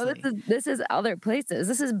 This is other places.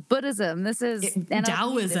 This is Buddhism. This is NLP.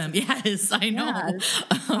 Taoism. Yes, I know.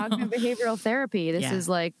 Yeah, cognitive behavioral therapy. This is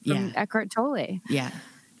like from Eckhart Tolle. Yeah.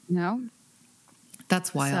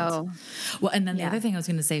 That's wild. Well, and then the other thing I was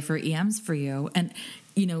going to say for EMs for you, and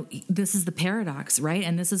this is the paradox, right?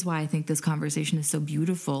 And this is why I think this conversation is so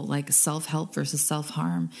beautiful, like self-help versus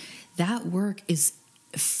self-harm. That work is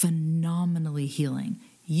phenomenally healing.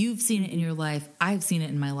 You've seen it in your life. I've seen it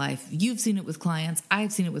in my life. You've seen it with clients.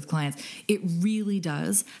 I've seen it with clients. It really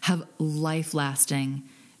does have life-lasting,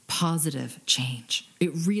 positive change.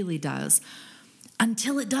 It really does.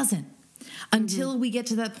 Until it doesn't. Until we get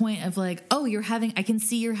to that point of like, oh, I can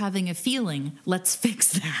see you're having a feeling. Let's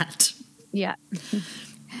fix that. Yeah.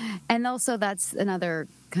 And also that's another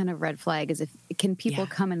kind of red flag is can people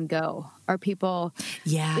come and go? Are people,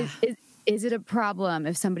 is it a problem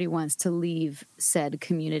if somebody wants to leave said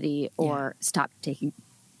community or stop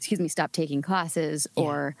taking classes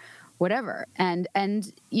or whatever? And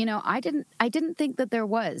I didn't think that there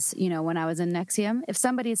was, when I was in NXIVM, if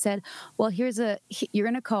somebody said, well, you're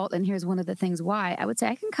in a cult and here's one of the things why, I would say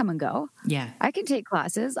I can come and go. Yeah. I can take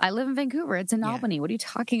classes. I live in Vancouver. It's in Albany. What are you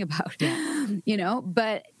talking about? Yeah.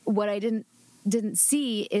 But what I didn't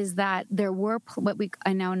see is that there were what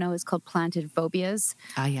I now know is called planted phobias.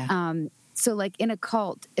 So like in a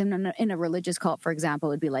cult, in a religious cult, for example,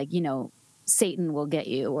 it would be like, Satan will get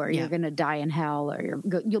you, or you're going to die in hell, or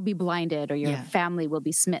you'll be blinded, or your family will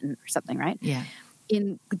be smitten, or something, right? Yeah.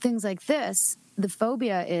 In things like this, the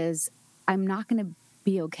phobia is I'm not going to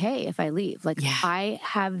be okay if I leave. Like I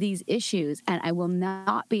have these issues, and I will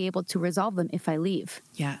not be able to resolve them if I leave.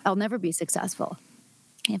 Yeah, I'll never be successful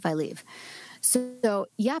if I leave. So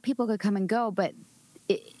people could come and go, but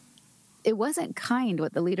it wasn't kind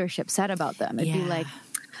what the leadership said about them. It'd be like,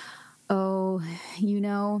 oh,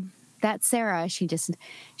 that Sarah,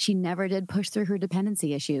 she never did push through her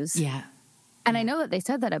dependency issues. Yeah. And I know that they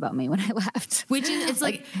said that about me when I left. Which is, it's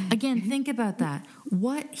like, again, think about that.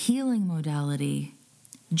 What healing modality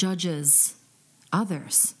judges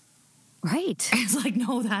others? Right. It's like,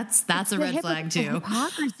 no, that's a red flag too.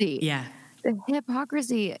 Hypocrisy. Yeah. The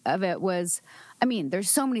hypocrisy of it was, there's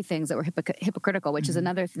so many things that were hypocritical, which is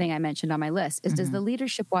another thing I mentioned on my list, is does the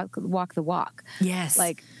leadership walk the walk? Yes.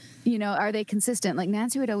 Like, are they consistent? Like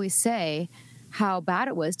Nancy would always say how bad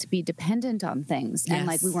it was to be dependent on things. Yes. And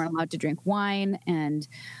like we weren't allowed to drink wine and,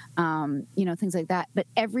 things like that. But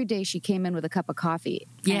every day she came in with a cup of coffee.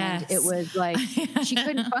 Yes. And it was like she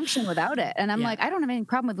couldn't function without it. And I'm like, I don't have any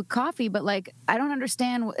problem with coffee, but like I don't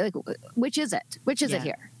understand, like, which is it? Which is it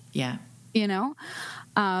here? Yeah.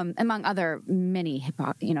 Among other many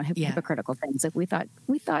hypocritical things. Like we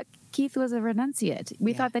thought Keith was a renunciate.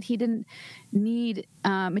 We thought that he didn't need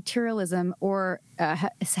materialism or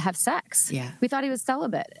have sex. Yeah. We thought he was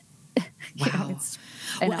celibate. Wow.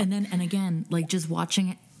 And again, like just watching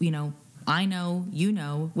it, I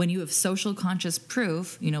know, when you have social conscious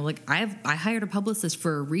proof, like I hired a publicist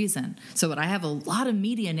for a reason. So I have a lot of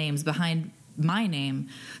media names behind my name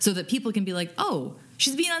so that people can be like, oh,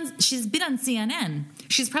 she's been on CNN.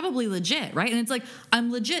 She's probably legit, right? And it's like,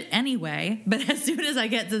 I'm legit anyway, but as soon as I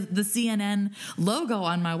get the CNN logo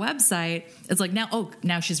on my website, it's like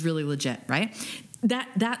now she's really legit, right?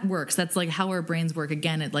 That works. That's like how our brains work.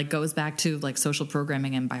 Again, it like goes back to like social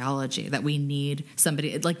programming and biology, that we need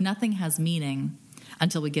somebody. Like nothing has meaning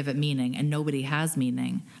until we give it meaning, and nobody has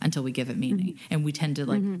meaning until we give it meaning. Mm-hmm. And we tend to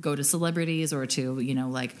like go to celebrities or to,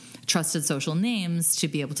 like trusted social names to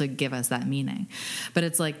be able to give us that meaning. But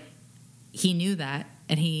it's like, he knew that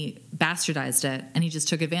and he bastardized it and he just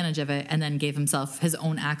took advantage of it and then gave himself his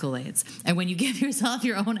own accolades. And when you give yourself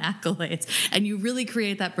your own accolades and you really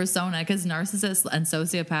create that persona, because narcissists and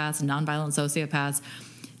sociopaths, nonviolent sociopaths,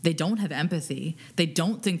 they don't have empathy. They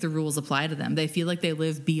don't think the rules apply to them. They feel like they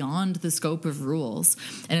live beyond the scope of rules.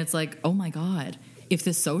 And it's like, oh my God, if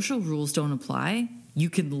the social rules don't apply, you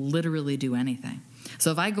can literally do anything. So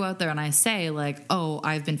if I go out there and I say like, oh,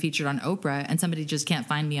 I've been featured on Oprah and somebody just can't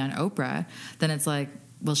find me on Oprah, then it's like,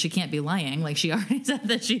 well, she can't be lying. Like she already said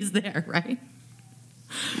that she's there, right?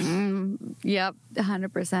 Yep,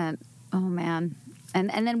 100%. Oh man.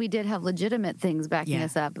 And then we did have legitimate things backing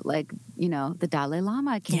us up, like, the Dalai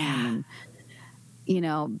Lama came.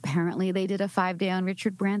 And, apparently they did a 5-day on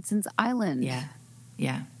Richard Branson's island. Yeah.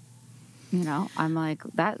 Yeah. I'm like,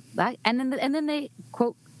 that and then they,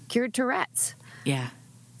 quote, cured Tourette's. Yeah.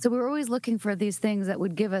 So we were always looking for these things that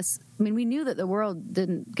would give us, we knew that the world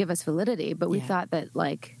didn't give us validity, but we thought that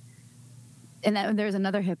like, and there's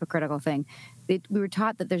another hypocritical thing. We were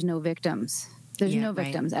taught that there's no victims. There's no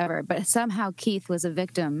victims ever. But somehow Keith was a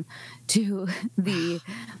victim to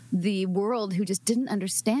the world who just didn't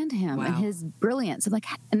understand him and his brilliance.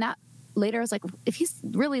 And that later I was like, if he's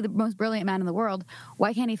really the most brilliant man in the world,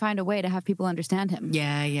 why can't he find a way to have people understand him?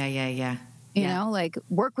 Yeah. You know, like,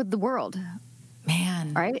 work with the world.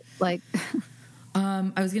 Man. Right? Like...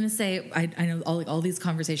 I was going to say, I know all these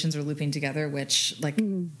conversations are looping together, which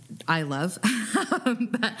I love.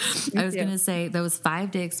 But I was going to say those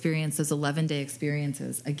 5-day experiences, 11-day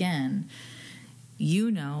experiences, again,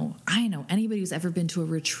 I know anybody who's ever been to a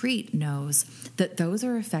retreat knows that those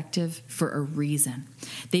are effective for a reason.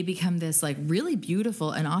 They become this like really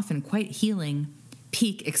beautiful and often quite healing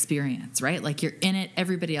peak experience, right? Like, you're in it,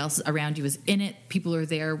 everybody else around you is in it, people are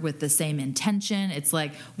there with the same intention. It's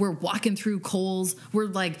like we're walking through coals, we're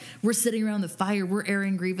sitting around the fire, we're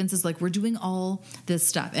airing grievances, like, we're doing all this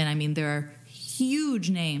stuff. And I mean, there are huge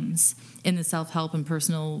names in the self-help and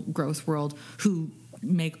personal growth world who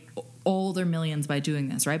make all their millions by doing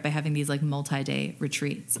this, right? By having these like multi-day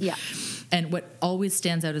retreats. Yeah. And what always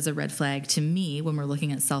stands out as a red flag to me when we're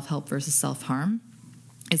looking at self-help versus self-harm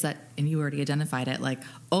is that, and you already identified it, like,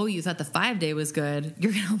 oh, you thought the 5-day was good,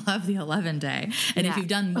 you're going to love the 11-day. And if you've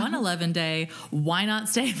done one 11-day, why not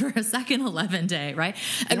stay for a second 11-day, right?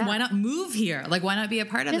 And why not move here? Like, why not be a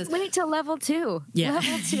part of this? Just wait till level 2. Yeah.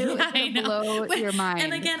 Level 2 is going to blow your mind.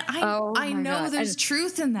 And again, I know there's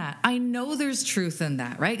truth in that. I know there's truth in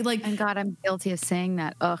that, right? Like, and God, I'm guilty of saying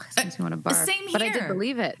that. Ugh, it makes me want to barf. Same here. But I did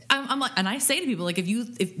believe it. I'm like, and I say to people, like,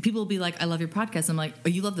 if people be like, I love your podcast, I'm like, oh,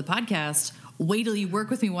 you love the podcast? Wait till you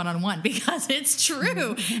work with me one-on-one, because it's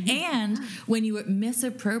true. And when you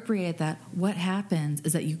misappropriate that, what happens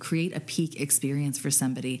is that you create a peak experience for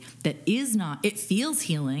somebody that is not, it feels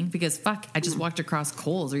healing because fuck, I just walked across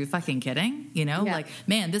coals. Are you fucking kidding? You know, like,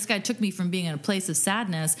 man, this guy took me from being in a place of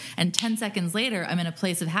sadness and 10 seconds later, I'm in a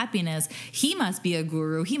place of happiness. He must be a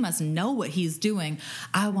guru. He must know what he's doing.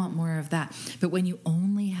 I want more of that. But when you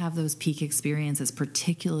only have those peak experiences,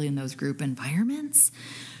 particularly in those group environments,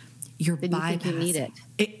 you're bypassing. You need it.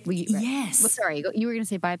 Yes. Well, sorry, you were going to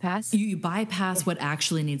say bypass? You bypass what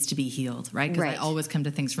actually needs to be healed, right? Because I always come to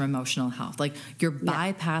things from emotional health. Like, you're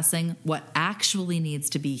bypassing what actually needs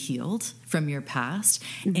to be healed from your past,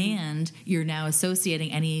 and you're now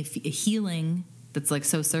associating any healing that's like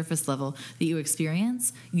so surface level that you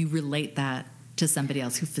experience, you relate that to somebody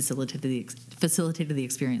else who facilitated the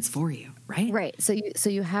experience for you, right? Right. So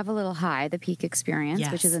you have a little high, the peak experience,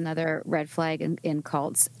 which is another red flag in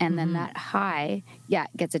cults, and then that high,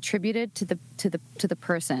 gets attributed to the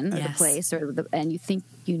person or the place, and you think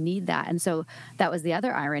you need that. And so that was the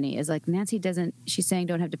other irony, is like, Nancy she's saying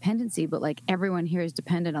don't have dependency, but like, everyone here is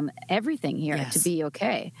dependent on everything here to be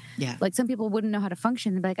okay. Yeah. Like, some people wouldn't know how to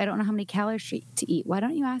function. They'd be like, I don't know how many calories to eat. Why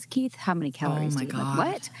don't you ask Keith how many calories to eat? God.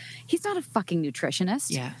 Like, what? He's not a fucking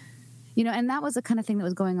nutritionist. Yeah. You know, and that was the kind of thing that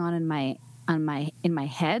was going on in my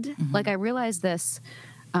head. Mm-hmm. Like, I realized this.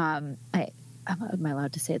 Am I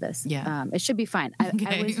allowed to say this? Yeah. It should be fine.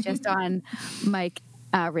 I was just on Mike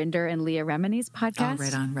Rinder and Leah Remini's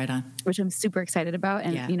podcast. Oh, right on. Which I'm super excited about.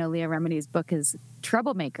 And, you know, Leah Remini's book is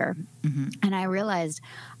Troublemaker. Mm-hmm. And I realized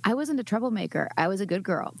I wasn't a troublemaker. I was a good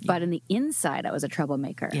girl. Yeah. But in the inside, I was a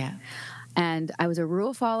troublemaker. Yeah. And I was a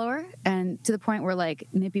rule follower, and to the point where, like,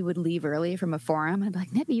 Nippy would leave early from a forum. I'd be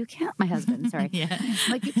like, Nippy, you can't, my husband, sorry.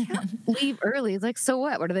 Like, you can't leave early. It's like, so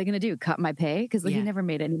what? What are they going to do? Cut my pay? Because, like, he never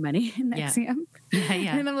made any money in NXIVM.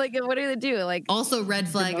 Yeah. And I'm like, what are they going to do? Like, also, red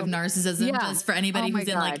flag of narcissism, just for anybody who's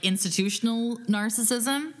in, like, institutional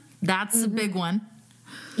narcissism. That's a big one.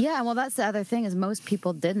 Yeah, well, that's the other thing, is most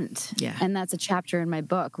people didn't. Yeah. And that's a chapter in my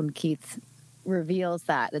book when Keith reveals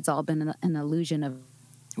that. It's all been an illusion of...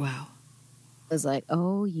 Wow. Was like,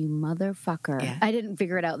 oh, you motherfucker. Yeah. I didn't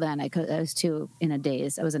figure it out then. I was too in a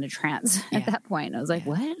daze. I was in a trance at that point. I was like,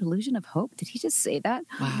 what? Illusion of hope? Did he just say that?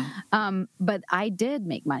 Wow. But I did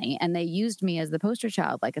make money, and they used me as the poster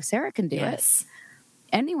child. Like, if Sarah can do it,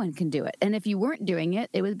 anyone can do it. And if you weren't doing it,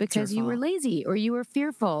 it was because you were lazy, or you were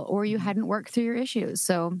fearful, or you hadn't worked through your issues.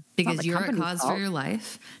 So because you're a cause for your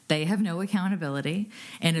life, they have no accountability.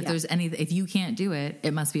 And if if you can't do it,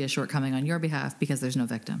 it must be a shortcoming on your behalf, because there's no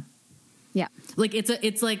victim. Yeah. Like,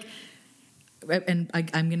 it's like, and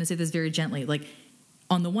I'm going to say this very gently, like,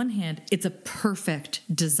 on the one hand, it's a perfect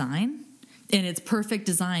design, and it's perfect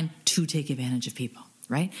design to take advantage of people,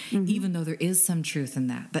 right? Mm-hmm. Even though there is some truth in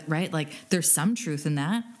that, right? Like, there's some truth in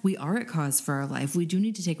that. We are at cause for our life. We do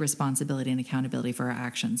need to take responsibility and accountability for our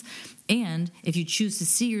actions. And if you choose to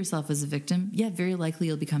see yourself as a victim, very likely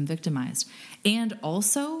you'll become victimized. And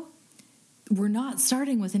also, we're not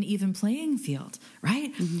starting with an even playing field,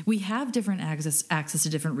 right? Mm-hmm. We have different access to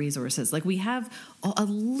different resources. Like we have a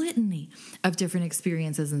litany of different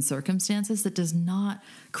experiences and circumstances that does not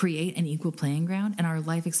create an equal playing ground, and our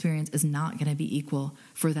life experience is not going to be equal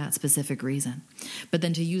for that specific reason. But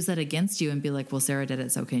then to use that against you and be like, well, Sarah did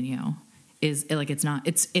it, so can you, is like, it's not,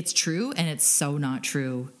 it's true, and it's so not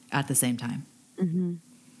true at the same time. Mm-hmm.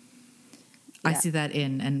 Yeah. I see that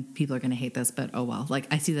and people are going to hate this, but oh well. Like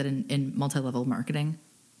I see that in multi-level marketing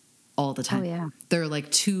all the time. Oh, yeah. There are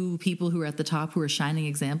like two people who are at the top who are shining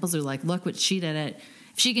examples. They're like, look what she did it.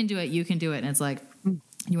 If she can do it, you can do it. And it's like,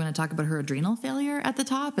 you want to talk about her adrenal failure at the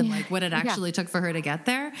top and like what it actually took for her to get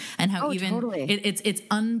there, and how it's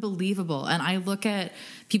unbelievable. And I look at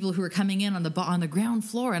people who are coming in on the ground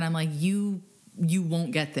floor, and I'm like, you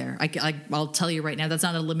won't get there. I'll tell you right now, that's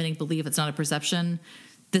not a limiting belief. It's not a perception.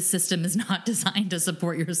 This system is not designed to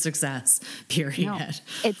support your success, period. No,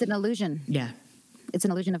 it's an illusion. Yeah. It's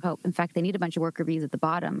an illusion of hope. In fact, they need a bunch of worker bees at the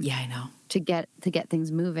bottom. Yeah, I know. To get things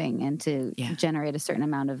moving and to generate a certain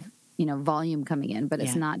amount of, volume coming in, but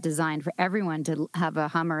it's not designed for everyone to have a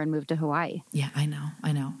Hummer and move to Hawaii. Yeah, I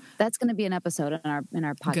know. That's going to be an episode in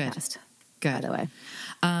our podcast. Good. By the way.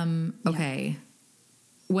 Okay.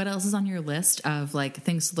 What else is on your list of like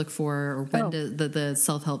things to look for, or when the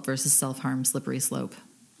self-help versus self-harm slippery slope?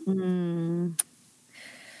 Let's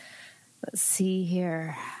see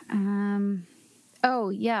here. When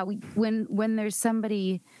there's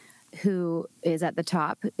somebody who is at the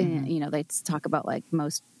top, they talk about like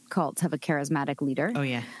most cults have a charismatic leader. Oh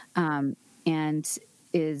yeah. And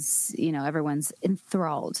is, everyone's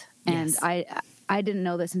enthralled. And I didn't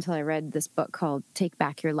know this until I read this book called Take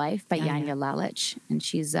Back Your Life by Janja Lalich. And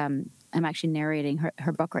she's, I'm actually narrating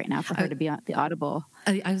her book right now for her to be on the Audible.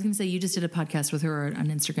 I was going to say, you just did a podcast with her on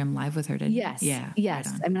Instagram Live with her, didn't you? Yes. Yeah. Yes.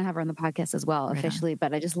 Right, I'm going to have her on the podcast as well, officially,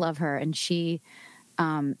 but I just love her. And she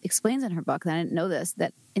explains in her book, and I didn't know this,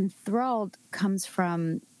 that enthralled comes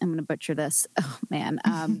from, I'm going to butcher this,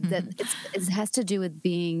 that it has to do with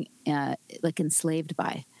being like enslaved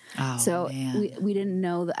by. Oh, so man. we didn't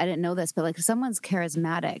know, I didn't know this, but like if someone's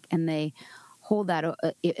charismatic and they hold that,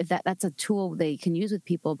 if that's a tool they can use with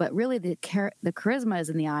people, but really the charisma is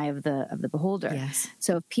in the eye of the beholder. Yes.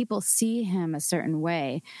 So if people see him a certain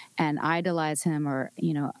way and idolize him, or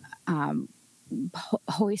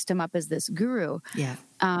hoist him up as this guru,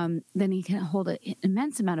 then he can hold an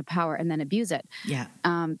immense amount of power and then abuse it. Yeah.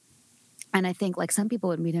 And I think like some people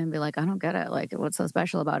would meet him and be like, I don't get it. Like, what's so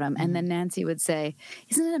special about him? Mm-hmm. And then Nancy would say,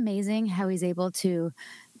 isn't it amazing how he's able to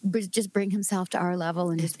just bring himself to our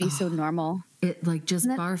level and just be so normal? It like just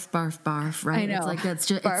barf, right? I know. It's like, that's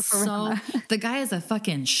just, it's so, the guy is a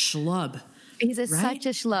fucking schlub. He's such a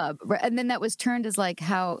schlub. And then that was turned as like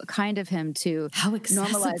how kind of him to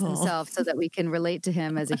normalize himself so that we can relate to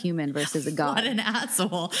him as a human versus a god. What an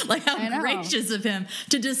asshole. Like how gracious of him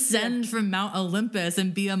to descend from Mount Olympus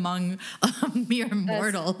and be among mere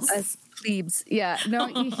mortals. As plebes. Yeah. No,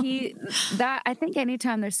 I think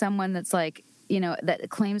anytime there's someone that's like, that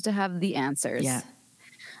claims to have the answers. Yeah.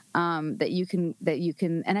 That you can,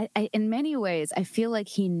 and I in many ways, I feel like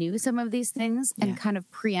he knew some of these things and kind of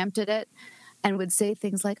preempted it. And would say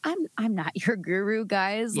things like, I'm not your guru,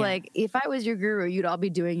 guys. Yeah. Like, if I was your guru, you'd all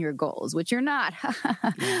be doing your goals, which you're not.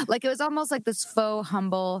 Like, it was almost like this faux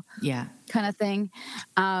humble kind of thing.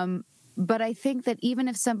 But I think that even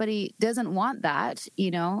if somebody doesn't want that,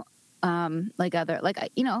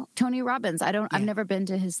 Tony Robbins, I've never been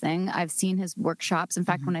to his thing. I've seen his workshops. In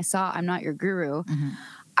fact, when I saw I'm Not Your Guru,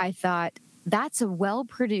 I thought that's a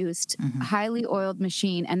well-produced, highly oiled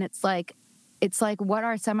machine. And it's like what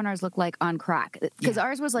our seminars look like on crack. Because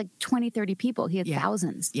ours was like 20, 30 people. He had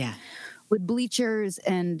thousands. Yeah. With bleachers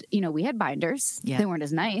and, we had binders. Yeah. They weren't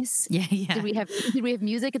as nice. Yeah, yeah. Did we have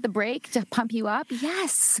music at the break to pump you up?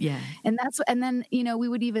 Yes. Yeah. And then, we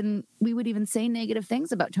would even say negative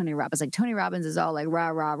things about Tony Robbins. Like Tony Robbins is all like rah,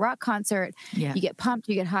 rah, rock concert. Yeah. You get pumped,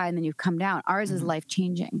 you get high, and then you come down. Ours is life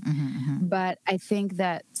changing. But I think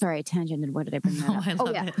that, sorry, I tangented. What did I bring that up? I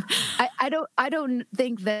love it. I don't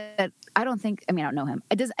know him.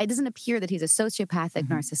 It doesn't appear that he's a sociopathic,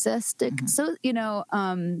 narcissistic,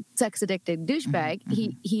 sex addicted douchebag.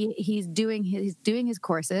 He's doing his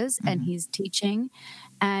courses and he's teaching,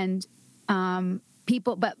 and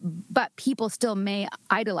people, but people still may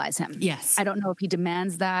idolize him. Yes, I don't know if he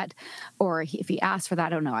demands that or if he asks for that. I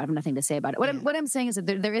don't know. I have nothing to say about it. What I'm saying is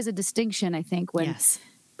that there is a distinction. I think when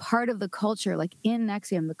part of the culture, like in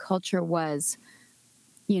NXIVM, the culture was,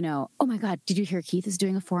 oh my God, did you hear Keith is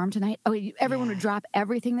doing a forum tonight? Oh, everyone would drop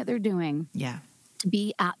everything that they're doing. Yeah. To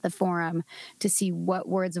be at the forum to see what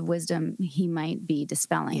words of wisdom he might be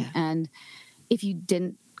dispelling. Yeah. And if you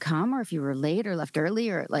didn't come, or if you were late or left early,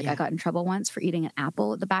 or like I got in trouble once for eating an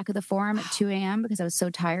apple at the back of the forum at 2 a.m. because I was so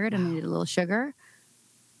tired and needed a little sugar.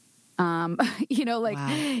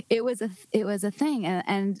 It was a thing.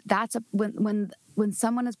 And that's when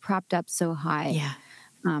someone is propped up so high,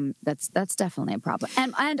 that's definitely a problem.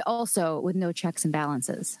 And also with no checks and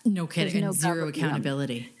balances. No kidding. And zero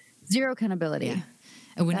accountability. Zero accountability. Yeah.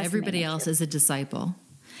 And when everybody else is a disciple.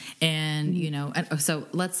 And, so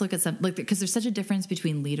let's look at some, because there's such a difference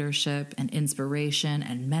between leadership and inspiration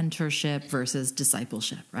and mentorship versus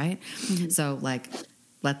discipleship, right? Mm-hmm. So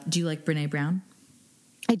do you like Brene Brown?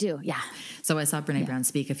 I do, yeah. So I saw Brene Brown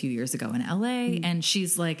speak a few years ago in LA, and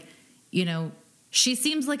she's like, she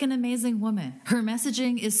seems like an amazing woman. Her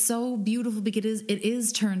messaging is so beautiful because it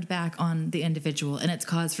is turned back on the individual, and it's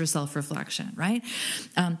cause for self-reflection, right?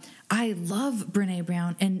 I love Brene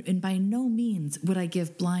Brown, and by no means would I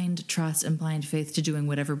give blind trust and blind faith to doing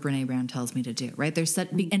whatever Brene Brown tells me to do, right?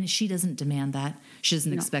 And she doesn't demand that. She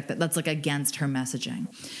doesn't expect that. That's like against her messaging.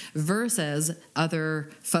 Versus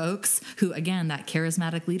other folks who, again, that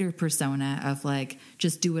charismatic leader persona of like,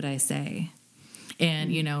 just do what I say.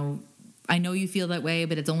 And, I know you feel that way,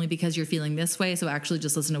 but it's only because you're feeling this way. So actually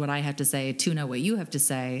just listen to what I have to say, tune out what you have to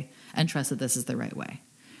say, and trust that this is the right way,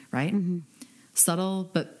 right? Mm-hmm. Subtle,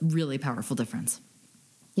 but really powerful difference.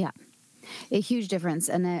 Yeah, a huge difference.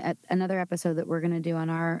 And another episode that we're going to do on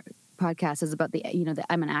our podcast is about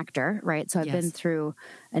I'm an actor, right? So I've been through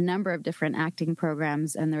a number of different acting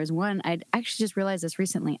programs, and there was one, I actually just realized this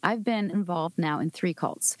recently. I've been involved now in 3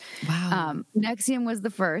 cults. Wow. NXIVM was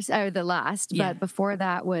the last, but before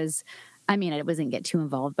that was... I wasn't get too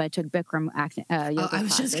involved, but I took Bikram acting. I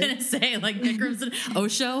was just going to say, like Bikram's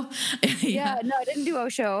Osho. No, I didn't do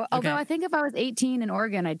Osho. Although I think if I was 18 in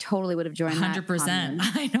Oregon, I totally would have joined 100%.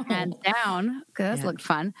 I know. Hands down, because that looked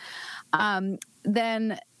fun.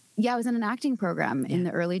 Then, I was in an acting program in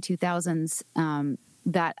the early 2000s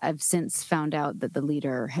that I've since found out that the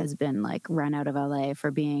leader has been like run out of LA for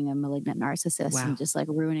being a malignant narcissist and just like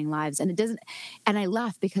ruining lives. And I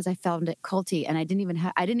left because I found it culty, and I didn't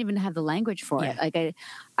even have the language for it. Like it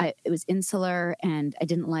was insular, and I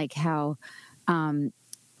didn't like how,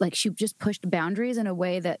 she just pushed boundaries in a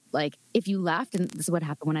way that, like, if you left, and this is what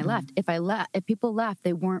happened when I left. If people left,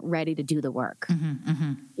 they weren't ready to do the work. Mm-hmm,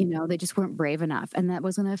 mm-hmm. They just weren't brave enough, and that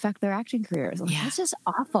was going to affect their acting careers. That's just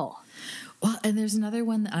awful. Well, and there's another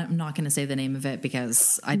one that I'm not going to say the name of it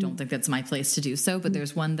because I don't think that's my place to do so, but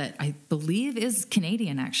there's one that I believe is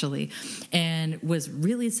Canadian actually, and was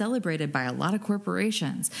really celebrated by a lot of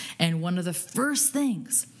corporations. And one of the first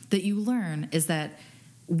things that you learn is that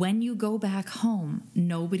when you go back home,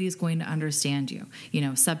 nobody's going to understand you.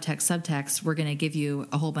 Subtext, we're going to give you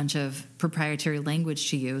a whole bunch of proprietary language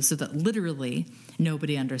to you so that literally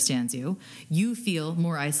nobody understands you. You feel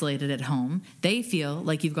more isolated at home. They feel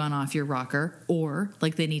like you've gone off your rocker, or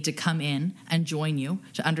like they need to come in and join you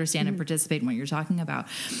to understand and participate in what you're talking about.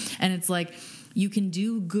 And it's like, you can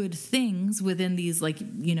do good things within these,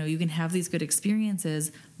 you can have these good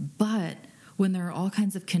experiences, but when there are all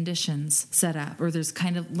kinds of conditions set up, or there's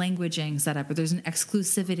kind of languaging set up, or there's an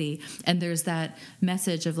exclusivity, and there's that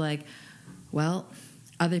message of like, well,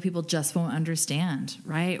 other people just won't understand,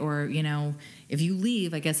 right? Or, if you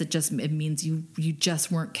leave, I guess it means you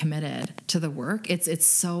just weren't committed to the work. It's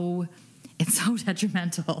so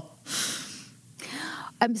detrimental.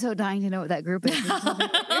 I'm so dying to know what that group is.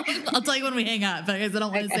 I'll tell you when we hang up, because I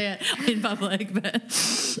don't want to say it in public. But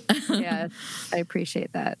yeah, I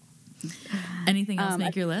appreciate that. Anything else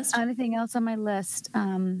make your list? Anything else on my list?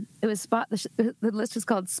 It was the list was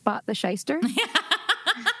called Spot the Shyster.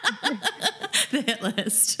 The hit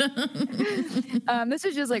list. This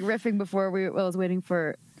was just like riffing before I was waiting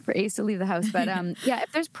for Ace to leave the house. But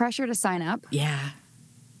if there's pressure to sign up. Yeah.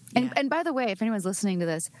 And by the way, if anyone's listening to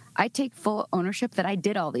this, I take full ownership that I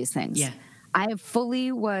did all these things. Yeah. I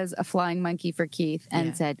fully was a flying monkey for Keith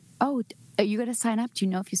and said, oh, are you going to sign up? Do you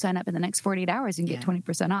know if you sign up in the next 48 hours, you can get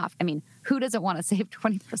 20% off? I mean, who doesn't want to save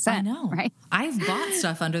 20%? I know. Right? I've bought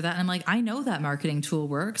stuff under that. And I'm like, I know that marketing tool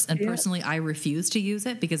works. And personally, I refuse to use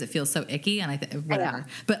it because it feels so icky. And whatever. Yeah.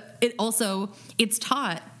 But it's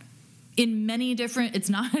taught in many different, it's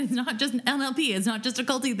not just an NLP. It's not just a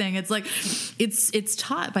culty thing. It's like, it's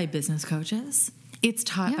taught by business coaches. It's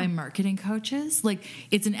taught by marketing coaches. Like,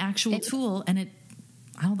 it's an actual tool, and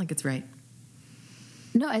I don't think it's right.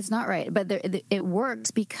 No, it's not right. But it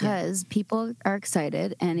works because people are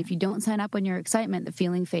excited. And if you don't sign up when you're excitement, the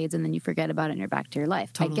feeling fades and then you forget about it and you're back to your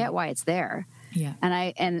life. Totally. I get why it's there. Yeah.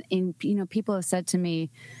 And people have said to me,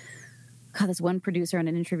 God, this one producer in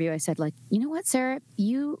an interview, I said, like, you know what, Sarah,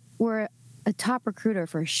 you were a top recruiter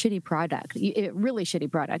for a shitty product, a really shitty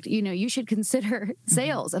product, you should consider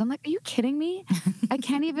sales. And I'm like, are you kidding me? I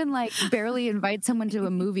can't even like barely invite someone to a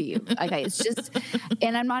movie. Like it's just,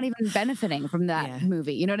 and I'm not even benefiting from that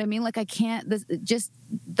movie. You know what I mean? Like I can't,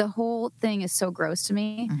 the whole thing is so gross to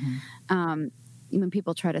me. When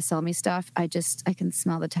people try to sell me stuff, I can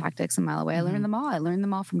smell the tactics a mile away. I learned them all. I learned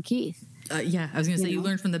them all from Keith. I was going to say, you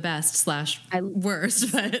learned from the best /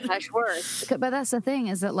 worst. But that's the thing,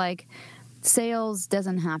 is that like sales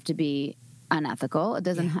doesn't have to be unethical. It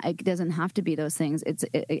doesn't have to be those things. It's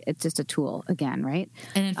just a tool again, right?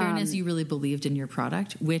 And in fairness, you really believed in your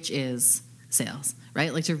product, which is sales,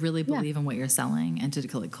 right? Like to really believe in what you're selling and to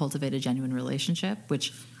cultivate a genuine relationship,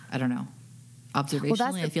 which I don't know.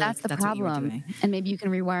 Observationally, I feel like that's problem. What you were doing. And maybe you can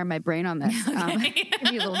rewire my brain on this.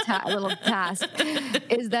 Give you a little task.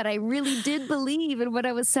 Is that I really did believe in what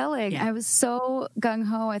I was selling. I was so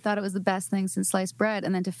gung-ho. I thought it was the best thing since sliced bread.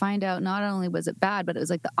 And then to find out not only was it bad, but it was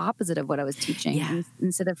like the opposite of what I was teaching. Yeah.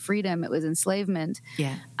 Instead of freedom, it was enslavement.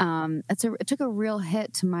 Yeah. It took a real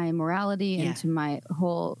hit to my morality and to my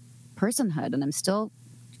whole personhood. And I'm still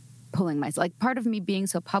pulling myself, like part of me being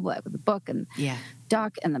so public with the book and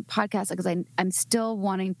doc and the podcast, because I'm still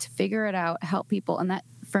wanting to figure it out, help people. And that,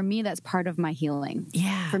 for me, that's part of my healing.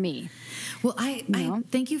 Yeah. For me. Well, I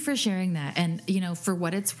thank you for sharing that. And, for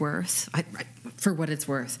what it's worth,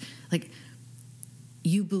 like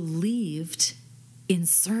you believed in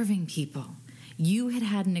serving people. You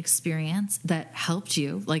had an experience that helped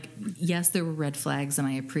you. Like, yes, there were red flags, and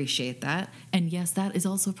I appreciate that. And yes, that is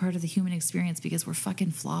also part of the human experience because we're fucking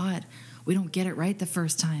flawed. We don't get it right the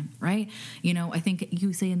first time, right? I think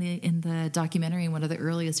you say in the documentary, in one of the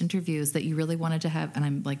earliest interviews, that you really wanted to have, and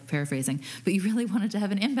I'm like paraphrasing, but you really wanted to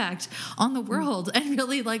have an impact on the world and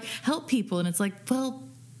really like help people. And it's like, well,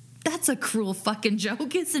 that's a cruel fucking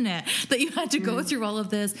joke, isn't it? That you had to go through all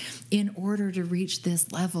of this in order to reach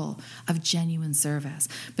this level of genuine service.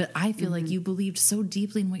 But I feel like you believed so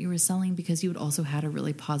deeply in what you were selling because you had also had a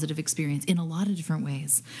really positive experience in a lot of different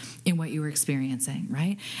ways in what you were experiencing,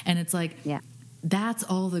 right? And it's like, that's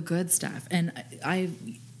all the good stuff. And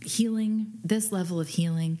this level of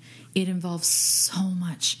healing, it involves so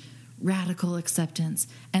much radical acceptance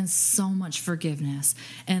and so much forgiveness.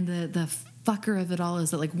 And the fucker of it all is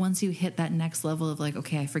that like once you hit that next level of like,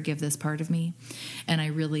 okay, I forgive this part of me and I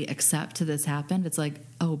really accept this happened, it's like,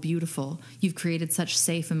 oh, beautiful. You've created such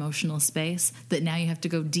safe emotional space that now you have to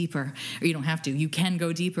go deeper, or you don't have to, you can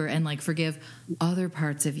go deeper and like forgive other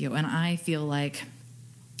parts of you. And I feel like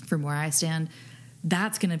from where I stand,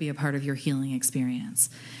 that's going to be a part of your healing experience.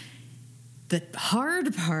 The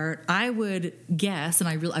hard part, I would guess, and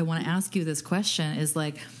I want to ask you this question, is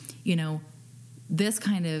like, this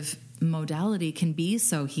kind of modality can be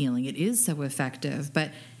so healing. It is so effective. But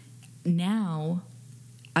now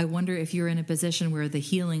I wonder if you're in a position where the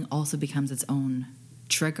healing also becomes its own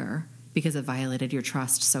trigger because it violated your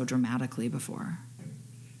trust so dramatically before.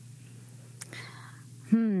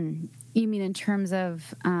 You mean in terms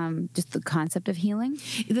of just the concept of healing?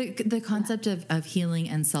 The concept of healing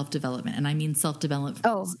and self-development. And I mean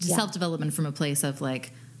self-development from a place of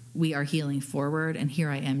like, we are healing forward, and here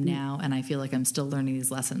I am now, and I feel like I'm still learning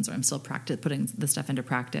these lessons, or I'm still putting the stuff into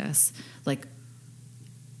practice. Like,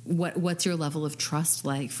 what's your level of trust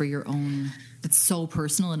like for your own? It's so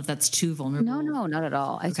personal, and if that's too vulnerable, no, not at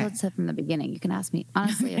all. I said from the beginning. You can ask me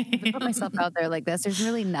honestly. If I put myself out there like this, there's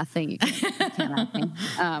really nothing you can ask me,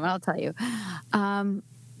 and I'll tell you.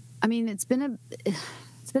 I mean, it's been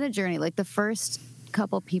a journey. Like the first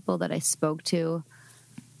couple people that I spoke to,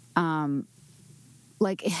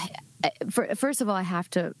 like, first of all, I have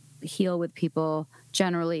to heal with people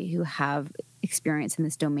generally who have experience in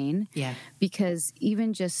this domain. Yeah. Because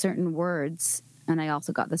even just certain words, and I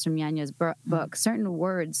also got this from Yanya's book, certain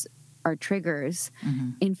words are triggers.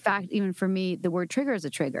 In fact, even for me, the word trigger is a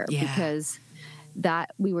trigger because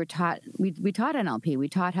that we were taught, we taught NLP, we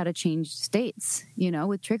taught how to change states,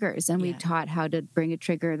 with triggers. And we taught how to bring a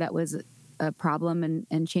trigger that was a problem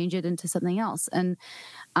and change it into something else. And,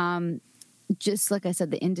 just like I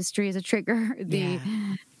said, the industry is a trigger.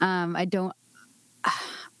 I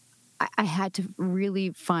had to really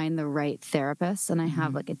find the right therapist, and I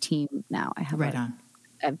have like a team now. I have I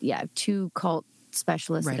have 2 cult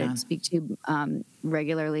specialists that I speak to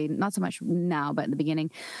regularly. Not so much now, but in the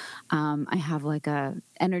beginning, I have like a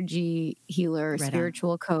energy healer,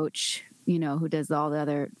 spiritual coach, who does all the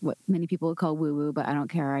other, what many people would call woo woo, but I don't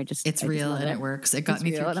care. It's real and it works. It got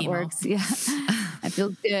me through chemo. It works. Yeah. I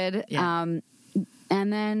feel good. Yeah.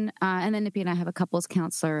 And then Nippy and I have a couples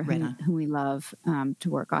counselor who we love to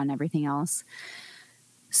work on everything else.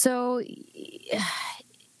 So,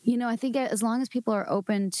 I think as long as people are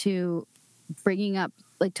open to bringing up,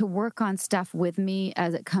 like, to work on stuff with me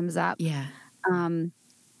as it comes up. Yeah.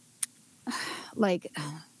 Like,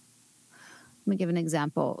 let me give an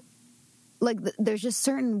example. Like, there's just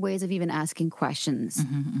certain ways of even asking questions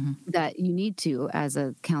that you need to as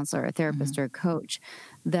a counselor, a therapist, or a coach,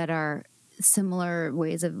 that are similar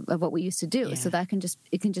ways of what we used to do. So that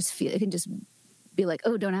it can just be like,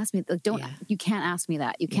 oh, don't ask me. Like, you can't ask me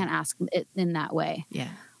that. You can't ask it in that way. Yeah.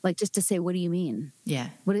 Like, just to say, what do you mean? Yeah.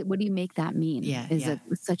 What do you make that mean? Yeah. Is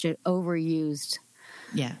such an overused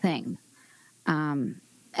thing.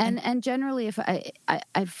 And generally, if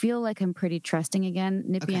I feel like I'm pretty trusting again.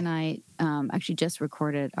 Nippy and I actually just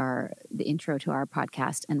recorded the intro to our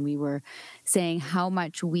podcast, and we were saying how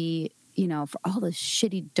much we, for all the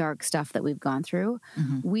shitty, dark stuff that we've gone through,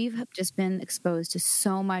 we've just been exposed to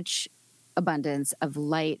so much abundance of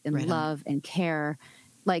light and love and care,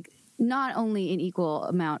 like not only in equal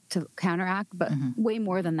amount to counteract, but way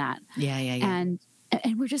more than that. Yeah. And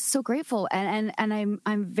we're just so grateful, and I'm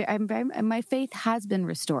very, my faith has been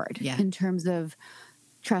restored in terms of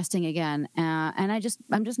trusting again. And I'm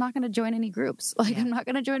just not going to join any groups. Like, I'm not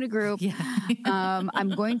going to join a group. I'm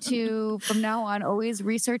going to, from now on, always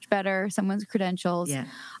research better someone's credentials. Yeah.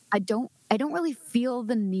 I don't really feel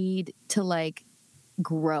the need to, like,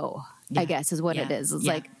 grow. I guess is what it is. It's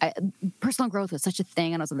like personal growth was such a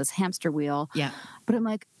thing, and I was on this hamster wheel. Yeah, but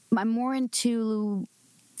I'm more into.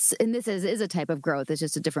 And this is a type of growth. It's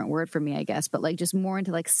just a different word for me, I guess. But, like, just more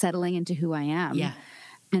into, like, settling into who I am. Yeah.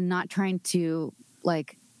 And not trying to,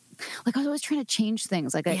 like I was always trying to change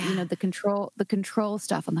things. Like, the control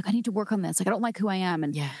stuff. I'm like, I need to work on this. Like, I don't like who I am.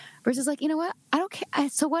 And versus, like, you know what? I don't care.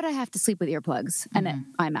 So what? I have to sleep with earplugs and an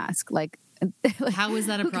eye mask. Like, how is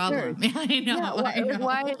that a problem? I know. Yeah,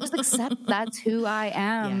 why just accept that's who I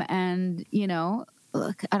am? Yeah. And,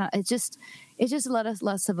 look, it's just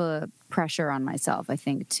less of a pressure on myself, I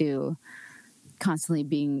think, to constantly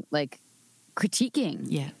being, like,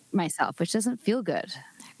 critiquing myself, which doesn't feel good.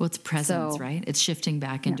 Well, it's presence, right? It's shifting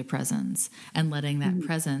back into presence and letting that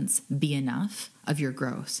presence be enough of your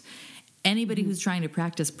growth. Anybody who's trying to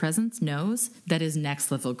practice presence knows that is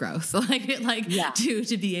next level growth.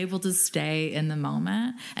 To be able to stay in the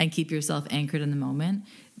moment and keep yourself anchored in the moment.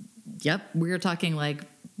 Yep, we're talking, like,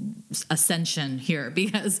 ascension here,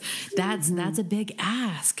 because that's a big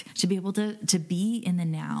ask, to be able to be in the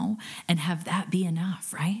now and have that be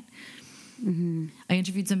enough, right? I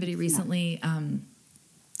interviewed somebody recently,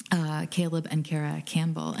 Caleb and Kara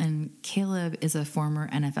Campbell, and Caleb is a former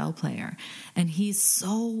NFL player, and he's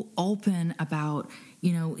so open about,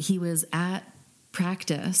 he was at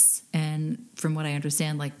practice, and from what I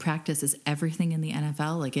understand, like, practice is everything in the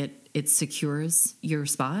NFL. Like, it secures your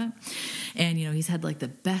spot. And, he's had, like, the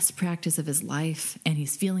best practice of his life, and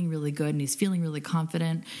he's feeling really good, and he's feeling really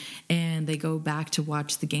confident. And they go back to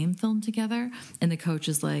watch the game film together, and the coach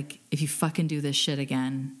is like, if you fucking do this shit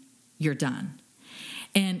again, you're done.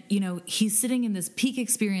 And, he's sitting in this peak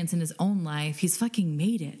experience in his own life. He's fucking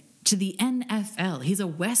made it to the NFL. He's a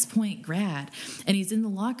West Point grad, and he's in the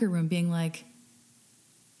locker room being like,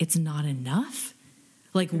 it's not enough.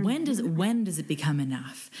 Like, when does it become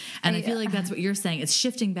enough? And I feel like that's what you're saying. It's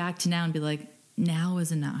shifting back to now and be like, now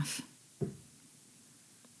is enough.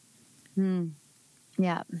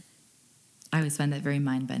 Yeah. I always find that very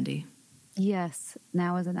mind-bendy. Yes,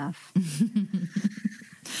 now is enough.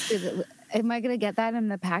 Am I going to get that in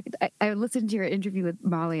the package? I listened to your interview with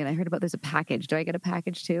Molly, and I heard about there's a package. Do I get a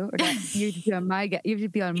package too, or you have to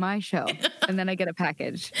be on my show, and then I get a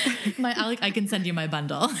package? I can send you my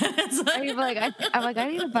bundle. I'm like, I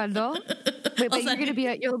need a bundle. Wait, but you're going to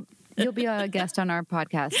be you'll be a guest on our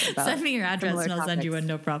podcast. Send me your address, and I'll send you one.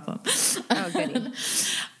 No problem. Oh, goody.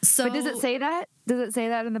 So, but does it say that? Does it say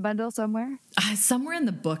that in the bundle somewhere? Somewhere in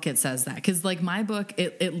the book it says that, because, like, my book,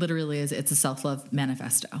 it literally is. It's a self-love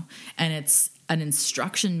manifesto, and it's an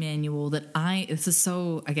instruction manual that this is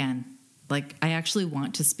so, again, like, I actually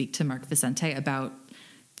want to speak to Mark Vicente about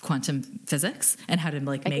quantum physics and how to,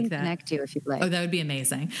 like, make that. I can connect you if you'd like. Oh, that would be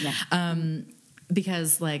amazing. Yeah.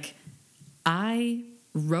 Because, like, I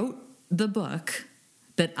wrote the book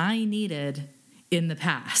that I needed in the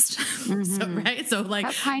past. So like,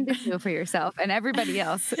 how kind of you for yourself and everybody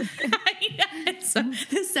else.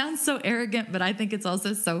 This sounds so arrogant, but I think it's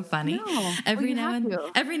also so funny. No, every now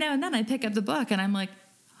and then I pick up the book and I'm like,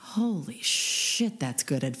 holy shit, that's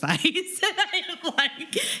good advice. And I'm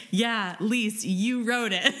like, yeah, Lise, you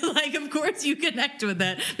wrote it. Like, of course you connect with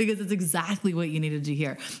it, because it's exactly what you needed to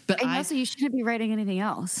hear. But also, you shouldn't be writing anything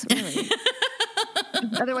else, really.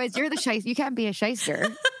 Otherwise, you're the shyster. You can't be a shyster.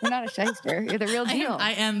 You're not a shyster. You're the real deal.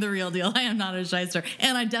 I am the real deal. I am not a shyster.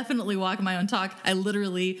 And I definitely walk my own talk. I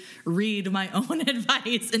literally read my own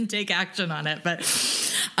advice and take action on it. But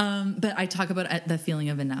I talk about the feeling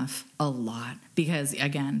of enough a lot because,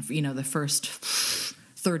 again, the first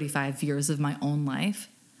 35 years of my own life,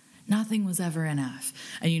 nothing was ever enough.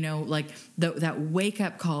 And, like that wake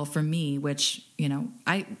up call for me, which,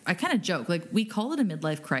 I kind of joke, like we call it a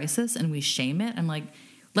midlife crisis and we shame it. I'm like,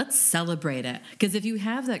 let's celebrate it. Because if you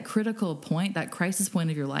have that critical point, that crisis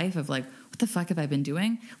point of your life of like, what the fuck have I been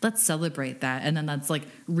doing? Let's celebrate that. And then let's like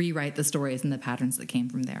rewrite the stories and the patterns that came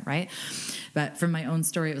from there. Right. But for my own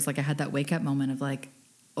story, it was like, I had that wake up moment of like,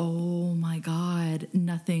 oh my God,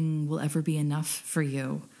 nothing will ever be enough for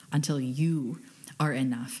you until you are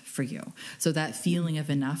enough for you. So that feeling of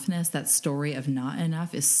enoughness, that story of not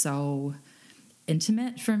enough is so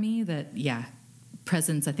intimate for me that,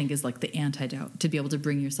 presence, I think, is like the antidote to be able to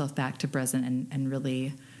bring yourself back to present and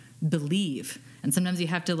really believe. And sometimes you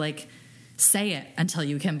have to like say it until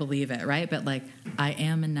you can believe it, right? But like, I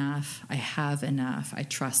am enough. I have enough. I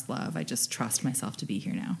trust love. I just trust myself to be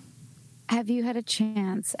here now. Have you had a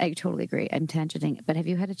chance? I totally agree. I'm tangenting, but have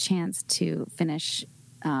you had a chance to finish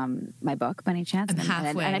my book by any chance? I'm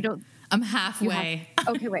halfway. I'm halfway.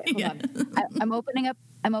 Okay, wait, hold on. I'm opening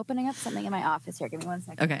up something in my office here. Give me 1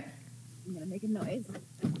 second. Okay. I'm gonna make a noise.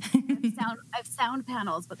 I have sound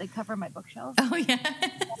panels, but they cover my bookshelves. Oh yeah.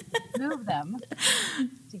 Move them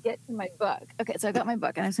to get to my book. Okay, so I got my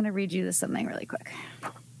book, and I'm just gonna read you this something really quick.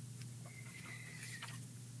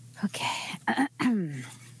 Okay.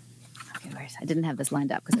 I didn't have this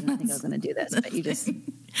lined up because I didn't think I was going to do this, but you just...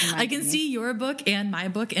 I can see your book and my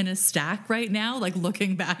book in a stack right now, like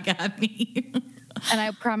looking back at me. And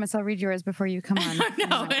I promise I'll read yours before you come on.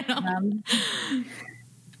 I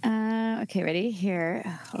know. Okay, ready?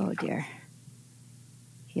 Here. Oh, dear.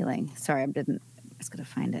 Healing. Sorry, I was going to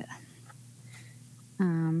find it.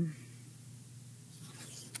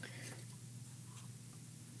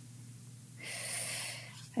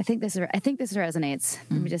 I think this resonates.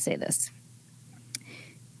 Let me just say this.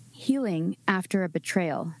 Healing after a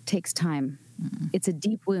betrayal takes time. It's a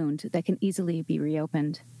deep wound that can easily be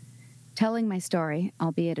reopened. Telling my story,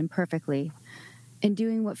 albeit imperfectly, and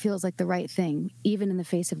doing what feels like the right thing, even in the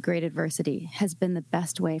face of great adversity, has been the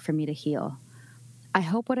best way for me to heal. I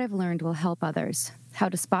hope what I've learned will help others, how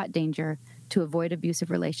to spot danger, to avoid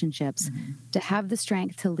abusive relationships, to have the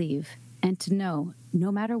strength to leave, and to know,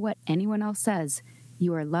 no matter what anyone else says,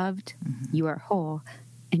 you are loved, you are whole,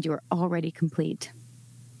 and you are already complete.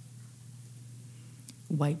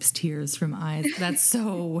 Wipes tears from eyes. That's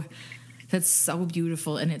so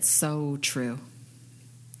beautiful, and it's so true.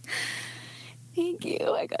 Thank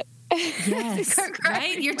you. Yes,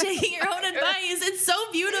 right? You're taking your own advice. It's so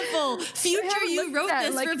beautiful. Future you wrote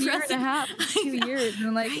this like for a year and a half, 2 years. And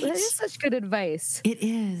I'm like, that is such good advice. It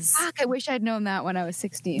is. Fuck, I wish I'd known that when I was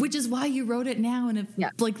 16. Which is why you wrote it now. And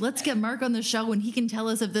let's get Mark on the show and he can tell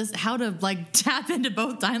us how to like tap into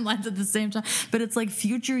both timelines at the same time. But it's like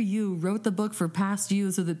future you wrote the book for past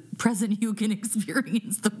you so that present you can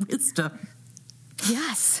experience the wisdom.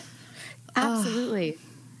 Yes, absolutely.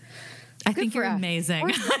 I think you're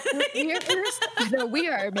amazing. We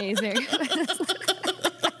are amazing.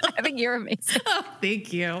 I think you're amazing. Oh,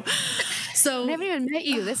 thank you. So I haven't even met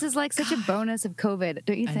you. This is like such a bonus of COVID,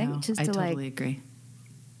 don't you think? I totally agree.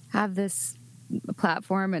 Have this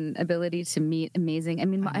platform and ability to meet amazing. I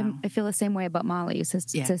mean, I feel the same way about Molly. You said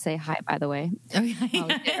to say hi, by the way. Oh,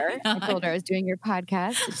 yeah. There. I told her I was doing your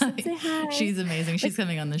podcast. She said, say hi. She's amazing. She's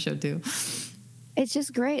coming on the show too. It's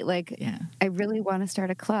just great. I really want to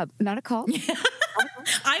start a club, not a cult.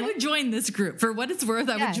 I would join this group. For what it's worth,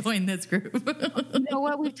 I would join this group. You know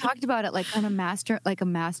what? We've talked about it on a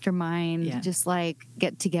mastermind. Yeah. Just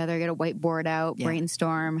get together, get a whiteboard out,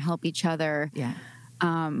 brainstorm, help each other. Yeah.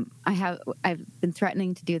 I've been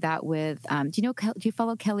threatening to do that with. Do you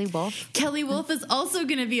follow Kelly Wolf? Kelly Wolf is also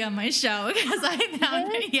going to be on my show because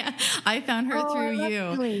I found her through you.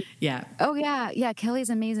 Kelly. Yeah. Oh yeah. Kelly's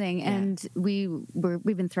amazing, and we've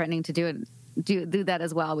been threatening to do that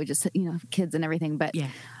as well. We just kids and everything, but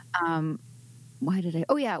why did I?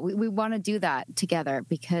 Oh yeah, we want to do that together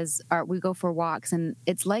because we go for walks and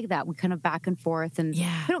it's like that. We kind of back and forth, and we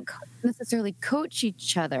don't necessarily coach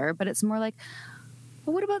each other, but it's more like,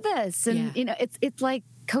 well, what about this? And it's like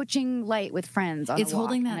coaching light with friends on it's a walk.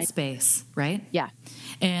 Holding that space, right? Yeah.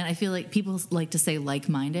 And I feel like people like to say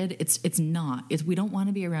like-minded. It's not. We don't want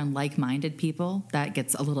to be around like-minded people. That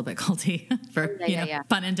gets a little bit culty for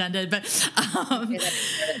pun intended. But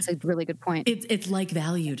that's a really good point. It's like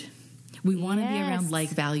valued. We want to be around like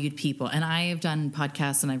valued people. And I have done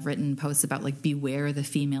podcasts and I've written posts about like beware the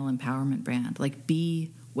female empowerment brand. Like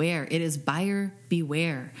beware. It is buyer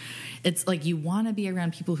beware. It's like you want to be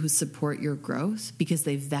around people who support your growth because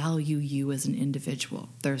they value you as an individual.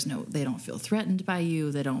 They don't feel threatened by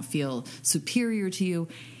you. They don't feel superior to you.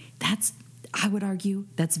 I would argue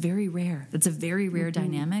that's very rare. That's a very rare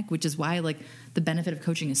dynamic, which is why like the benefit of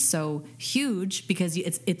coaching is so huge because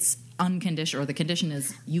it's unconditional, or the condition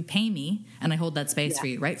is you pay me and I hold that space for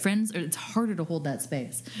you, right? Friends, it's harder to hold that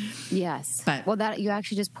space. Yes. Well, that you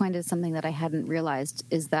actually just pointed something that I hadn't realized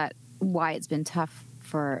is that why it's been tough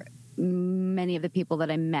for many of the people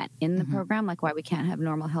that I met in the program, like why we can't have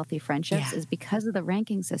normal, healthy friendships is because of the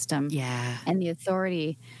ranking system and the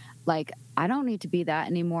authority. Like, I don't need to be that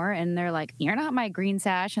anymore. And they're like, you're not my green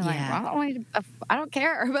sash. And like, I don't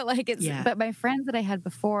care. But like, but my friends that I had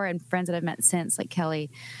before and friends that I've met since, like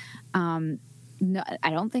Kelly, no,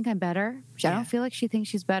 I don't think I'm better. I don't feel like she thinks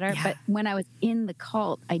she's better. But when I was in the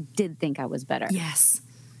cult, I did think I was better. Yes.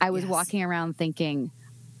 I was walking around thinking,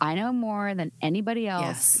 I know more than anybody else.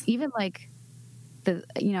 Yes. Even like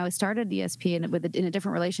I started ESP in a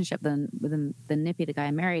different relationship than Nippy, the guy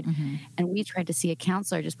I married. And we tried to see a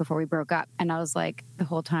counselor just before we broke up. And I was like, the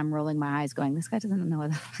whole time rolling my eyes going, this guy doesn't know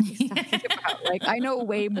what he's talking about. Like, I know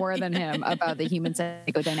way more than him about the human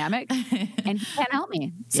psychodynamic and he can't help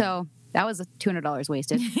me. So that was $200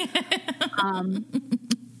 wasted.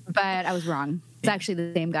 But I was wrong. It's actually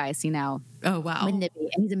the same guy I see now. Oh, wow. With Nippy,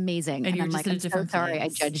 and he's amazing. And I'm like, I'm so sorry I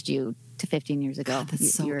judged you to 15 years ago. God,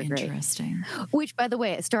 that's so interesting. Great. Which, by the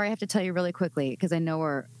way, a story I have to tell you really quickly, because I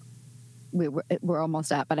know we're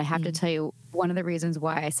almost up, but I have to tell you one of the reasons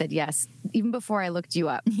why I said yes, even before I looked you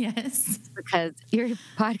up. Yes. Because your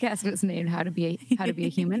podcast was named How to Be a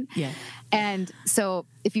Human. And so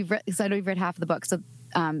I know you've read half of the book. So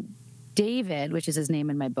David, which is his name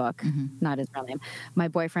in my book, not his real name, my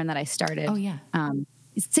boyfriend that I started. Oh, yeah.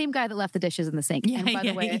 Same guy that left the dishes in the sink. And by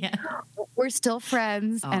the way, we're still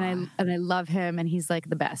friends, and I love him, and he's like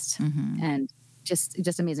the best, and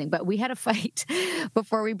just amazing. But we had a fight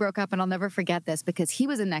before we broke up, and I'll never forget this because he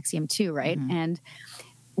was in NXIVM too, right? And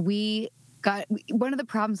one of the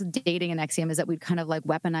problems with dating in NXIVM is that we'd kind of like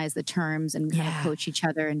weaponize the terms and kind of coach each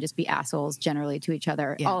other and just be assholes generally to each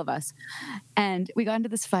other, all of us. And we got into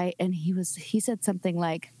this fight, and he said something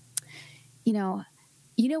like, you know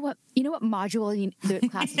what module the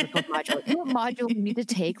classes are called module. You know what module you need to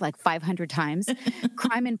take like 500 times?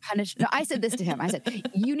 Crime and punishment. No, I said this to him. I said,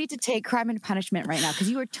 you need to take crime and punishment right now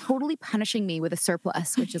because you are totally punishing me with a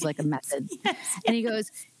surplus, which is like a method. And he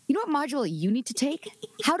goes, you know what module you need to take?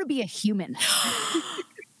 How to be a human.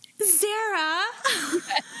 Sarah.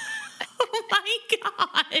 Oh my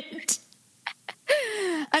God.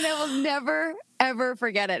 And I will never, ever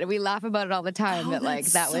forget it. And we laugh about it all the time.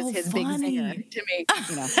 That was his big zinger to me.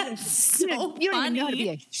 You don't even know how to be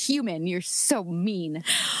a human. You're so mean.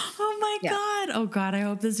 Oh my God. Oh God. I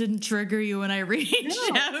hope this didn't trigger you when I reached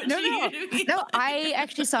out to you. No, I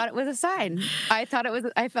actually thought it was a sign. I felt it was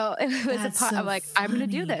I'm like, I'm going to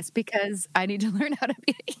do this because I need to learn how to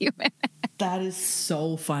be a human. That is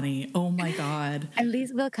so funny. Oh my God. And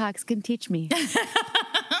Lise Wilcox can teach me.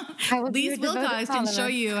 Lise Wilcox can show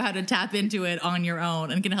you how to tap into it on your own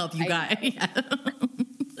and can help you guys.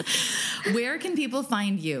 Where can people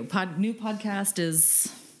find you? New podcast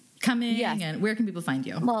is coming, and where can people find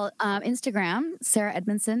you? Well, Instagram, Sarah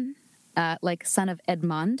Edmondson, like son of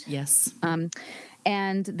Edmond. Yes.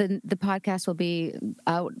 And the podcast will be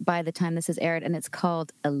out by the time this is aired, and it's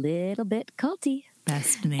called A Little Bit Culty.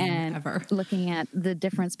 Best name ever. Looking at the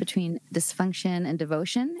difference between dysfunction and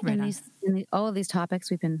devotion in all of these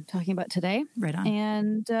topics we've been talking about today. Right on.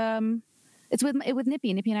 And it's with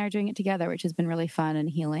Nippy. Nippy and I are doing it together, which has been really fun and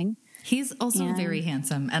healing. He's also very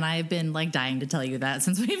handsome, and I've been like dying to tell you that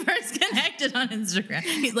since we first connected on Instagram.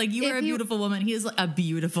 He's like, you are a beautiful woman. He is a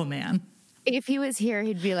beautiful man. If he was here,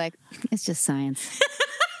 he'd be like, it's just science.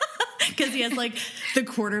 Because he has like the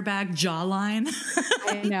quarterback jawline.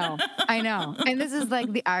 I know. And this is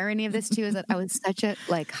like the irony of this too, is that I was such a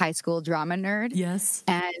like high school drama nerd. Yes.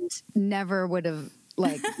 And never would have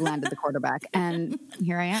like landed the quarterback. And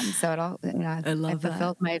here I am. So it all, I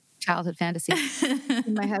fulfilled my childhood fantasy.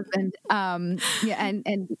 My husband.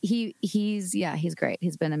 And he's great.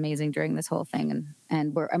 He's been amazing during this whole thing.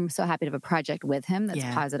 And I'm so happy to have a project with him that's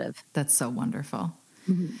positive. That's so wonderful.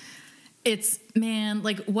 Mm-hmm.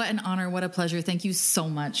 What an honor, what a pleasure. Thank you so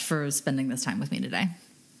much for spending this time with me today.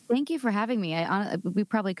 Thank you for having me. We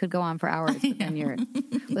probably could go on for hours, but then your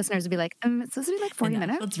listeners would be like, it's supposed to be like 40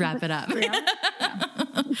 minutes. Let's wrap it up.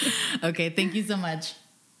 Okay, thank you so much.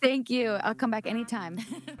 Thank you. I'll come back anytime.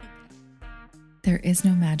 There is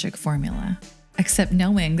no magic formula, except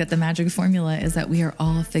knowing that the magic formula is that we are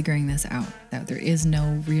all figuring this out, that there is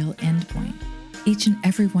no real end point. Each and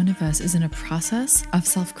every one of us is in a process of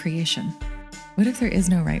self-creation. What if there is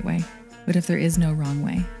no right way? What if there is no wrong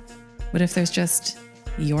way? What if there's just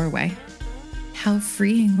your way? How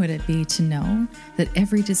freeing would it be to know that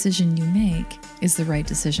every decision you make is the right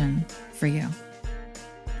decision for you?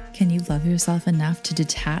 Can you love yourself enough to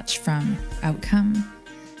detach from outcome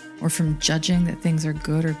or from judging that things are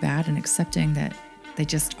good or bad and accepting that they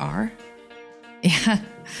just are? Yeah,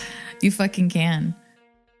 you fucking can.